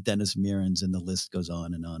Johnsons, the Dennis Mirans, and the list goes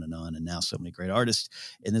on and on and on. And now so many great artists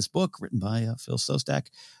in this book written by Phil Szostak.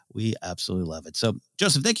 We absolutely love it. So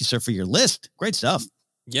Joseph, thank you, sir, for your list. Great stuff.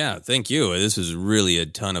 Yeah, thank you. This was really a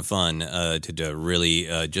ton of fun to really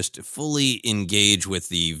just fully engage with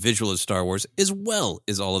the visual of Star Wars, as well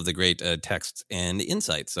as all of the great texts and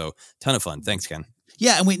insights. So, ton of fun. Thanks, Ken.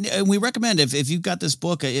 Yeah, and we recommend if you've got this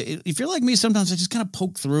book, if you're like me, sometimes I just kind of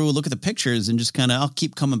poke through, look at the pictures, and just kind of I'll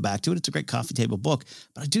keep coming back to it. It's a great coffee table book,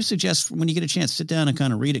 but I do suggest when you get a chance, sit down and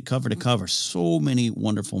kind of read it cover to cover. So many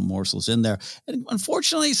wonderful morsels in there, and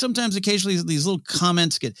unfortunately, occasionally, these little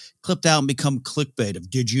comments get clipped out and become clickbait of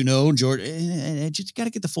 "Did you know, George?" And just got to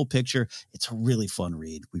get the full picture. It's a really fun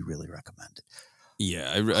read. We really recommend it.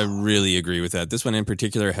 Yeah, I really agree with that. This one in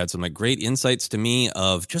particular had some like great insights to me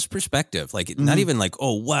of just perspective, like not even like,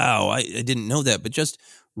 oh, wow, I didn't know that, but just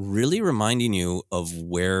really reminding you of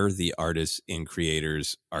where the artists and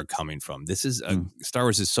creators are coming from. This is Star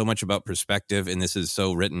Wars is so much about perspective, and this is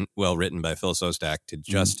so well written by Phil Szostak to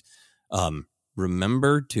just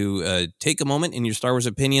remember to take a moment in your Star Wars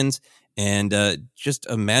opinions and just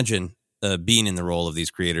imagine being in the role of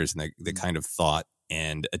these creators and the kind of thought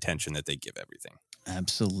and attention that they give everything.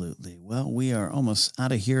 Absolutely. Well, we are almost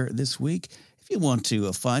out of here this week. If you want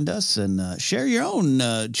to find us and share your own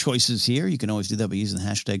choices here, you can always do that by using the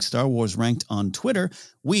hashtag Star Wars Ranked on Twitter.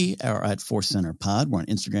 We are at Force Center Pod. We're on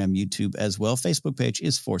Instagram, YouTube as well. Facebook page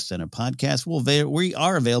is Force Center Podcast. We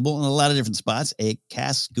are available in a lot of different spots: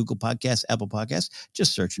 Acast, Google Podcasts, Apple Podcasts.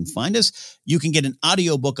 Just search and find us. You can get an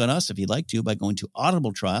audiobook on us if you'd like to by going to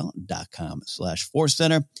audibletrial.com/Force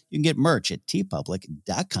Center. You can get merch at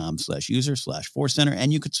tpublic.com/user/Force Center.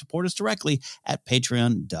 And you could support us directly at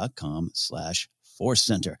patreon.com/Force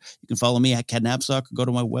Center. You can follow me at Ken Napzok or go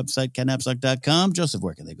to my website, kennapzok.com. Joseph,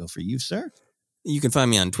 where can they go for you, sir? You can find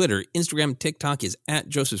me on Twitter, Instagram, TikTok is at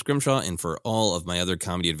Joseph Scrimshaw. And for all of my other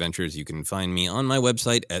comedy adventures, you can find me on my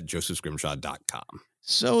website at josephscrimshaw.com.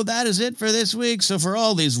 So that is it for this week. So for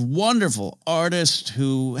all these wonderful artists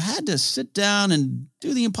who had to sit down and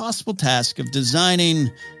do the impossible task of designing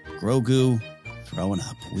Grogu throwing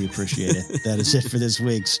up, we appreciate it. That is it for this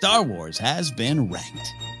week. Star Wars has been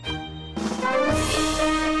ranked.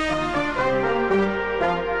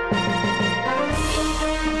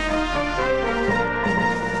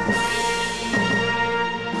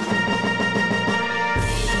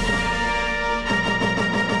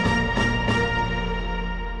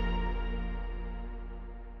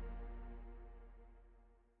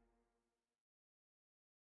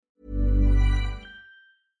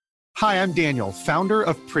 Hi, I'm Daniel, founder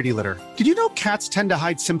of Pretty Litter. Did you know cats tend to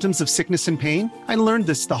hide symptoms of sickness and pain? I learned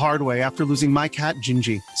this the hard way after losing my cat,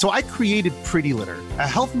 Gingy. So I created Pretty Litter, a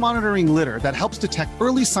health monitoring litter that helps detect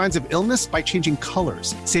early signs of illness by changing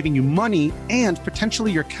colors, saving you money and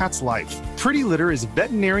potentially your cat's life. Pretty Litter is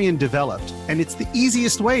veterinarian developed, and it's the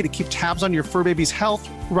easiest way to keep tabs on your fur baby's health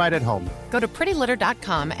right at home. Go to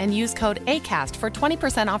prettylitter.com and use code ACAST for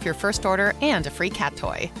 20% off your first order and a free cat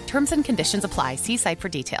toy. Terms and conditions apply. See site for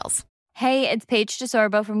details. Hey, it's Paige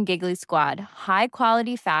DeSorbo from Giggly Squad. High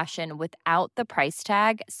quality fashion without the price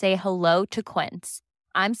tag. Say hello to Quince.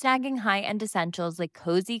 I'm snagging high-end essentials like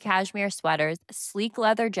cozy cashmere sweaters, sleek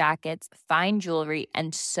leather jackets, fine jewelry,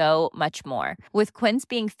 and so much more. With Quince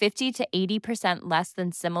being 50 to 80% less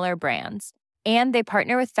than similar brands. And they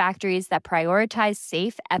partner with factories that prioritize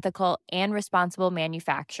safe, ethical, and responsible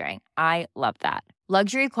manufacturing. I love that.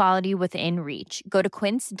 Luxury quality within reach. Go to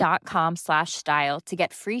quince.com/style to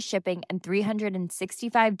get free shipping and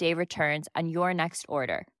 365-day returns on your next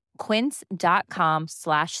order.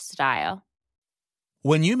 Quince.com/style.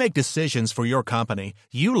 When you make decisions for your company,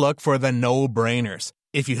 you look for the no-brainers.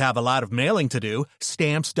 If you have a lot of mailing to do,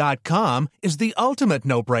 Stamps.com is the ultimate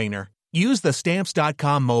no-brainer. Use the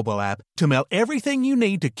Stamps.com mobile app to mail everything you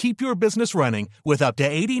need to keep your business running with up to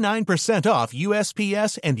 89% off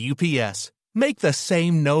USPS and UPS. Make the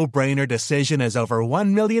same no-brainer decision as over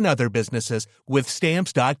 1 million other businesses with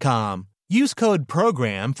Stamps.com. Use code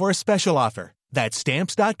PROGRAM for a special offer. That's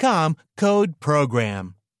Stamps.com, code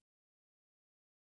PROGRAM.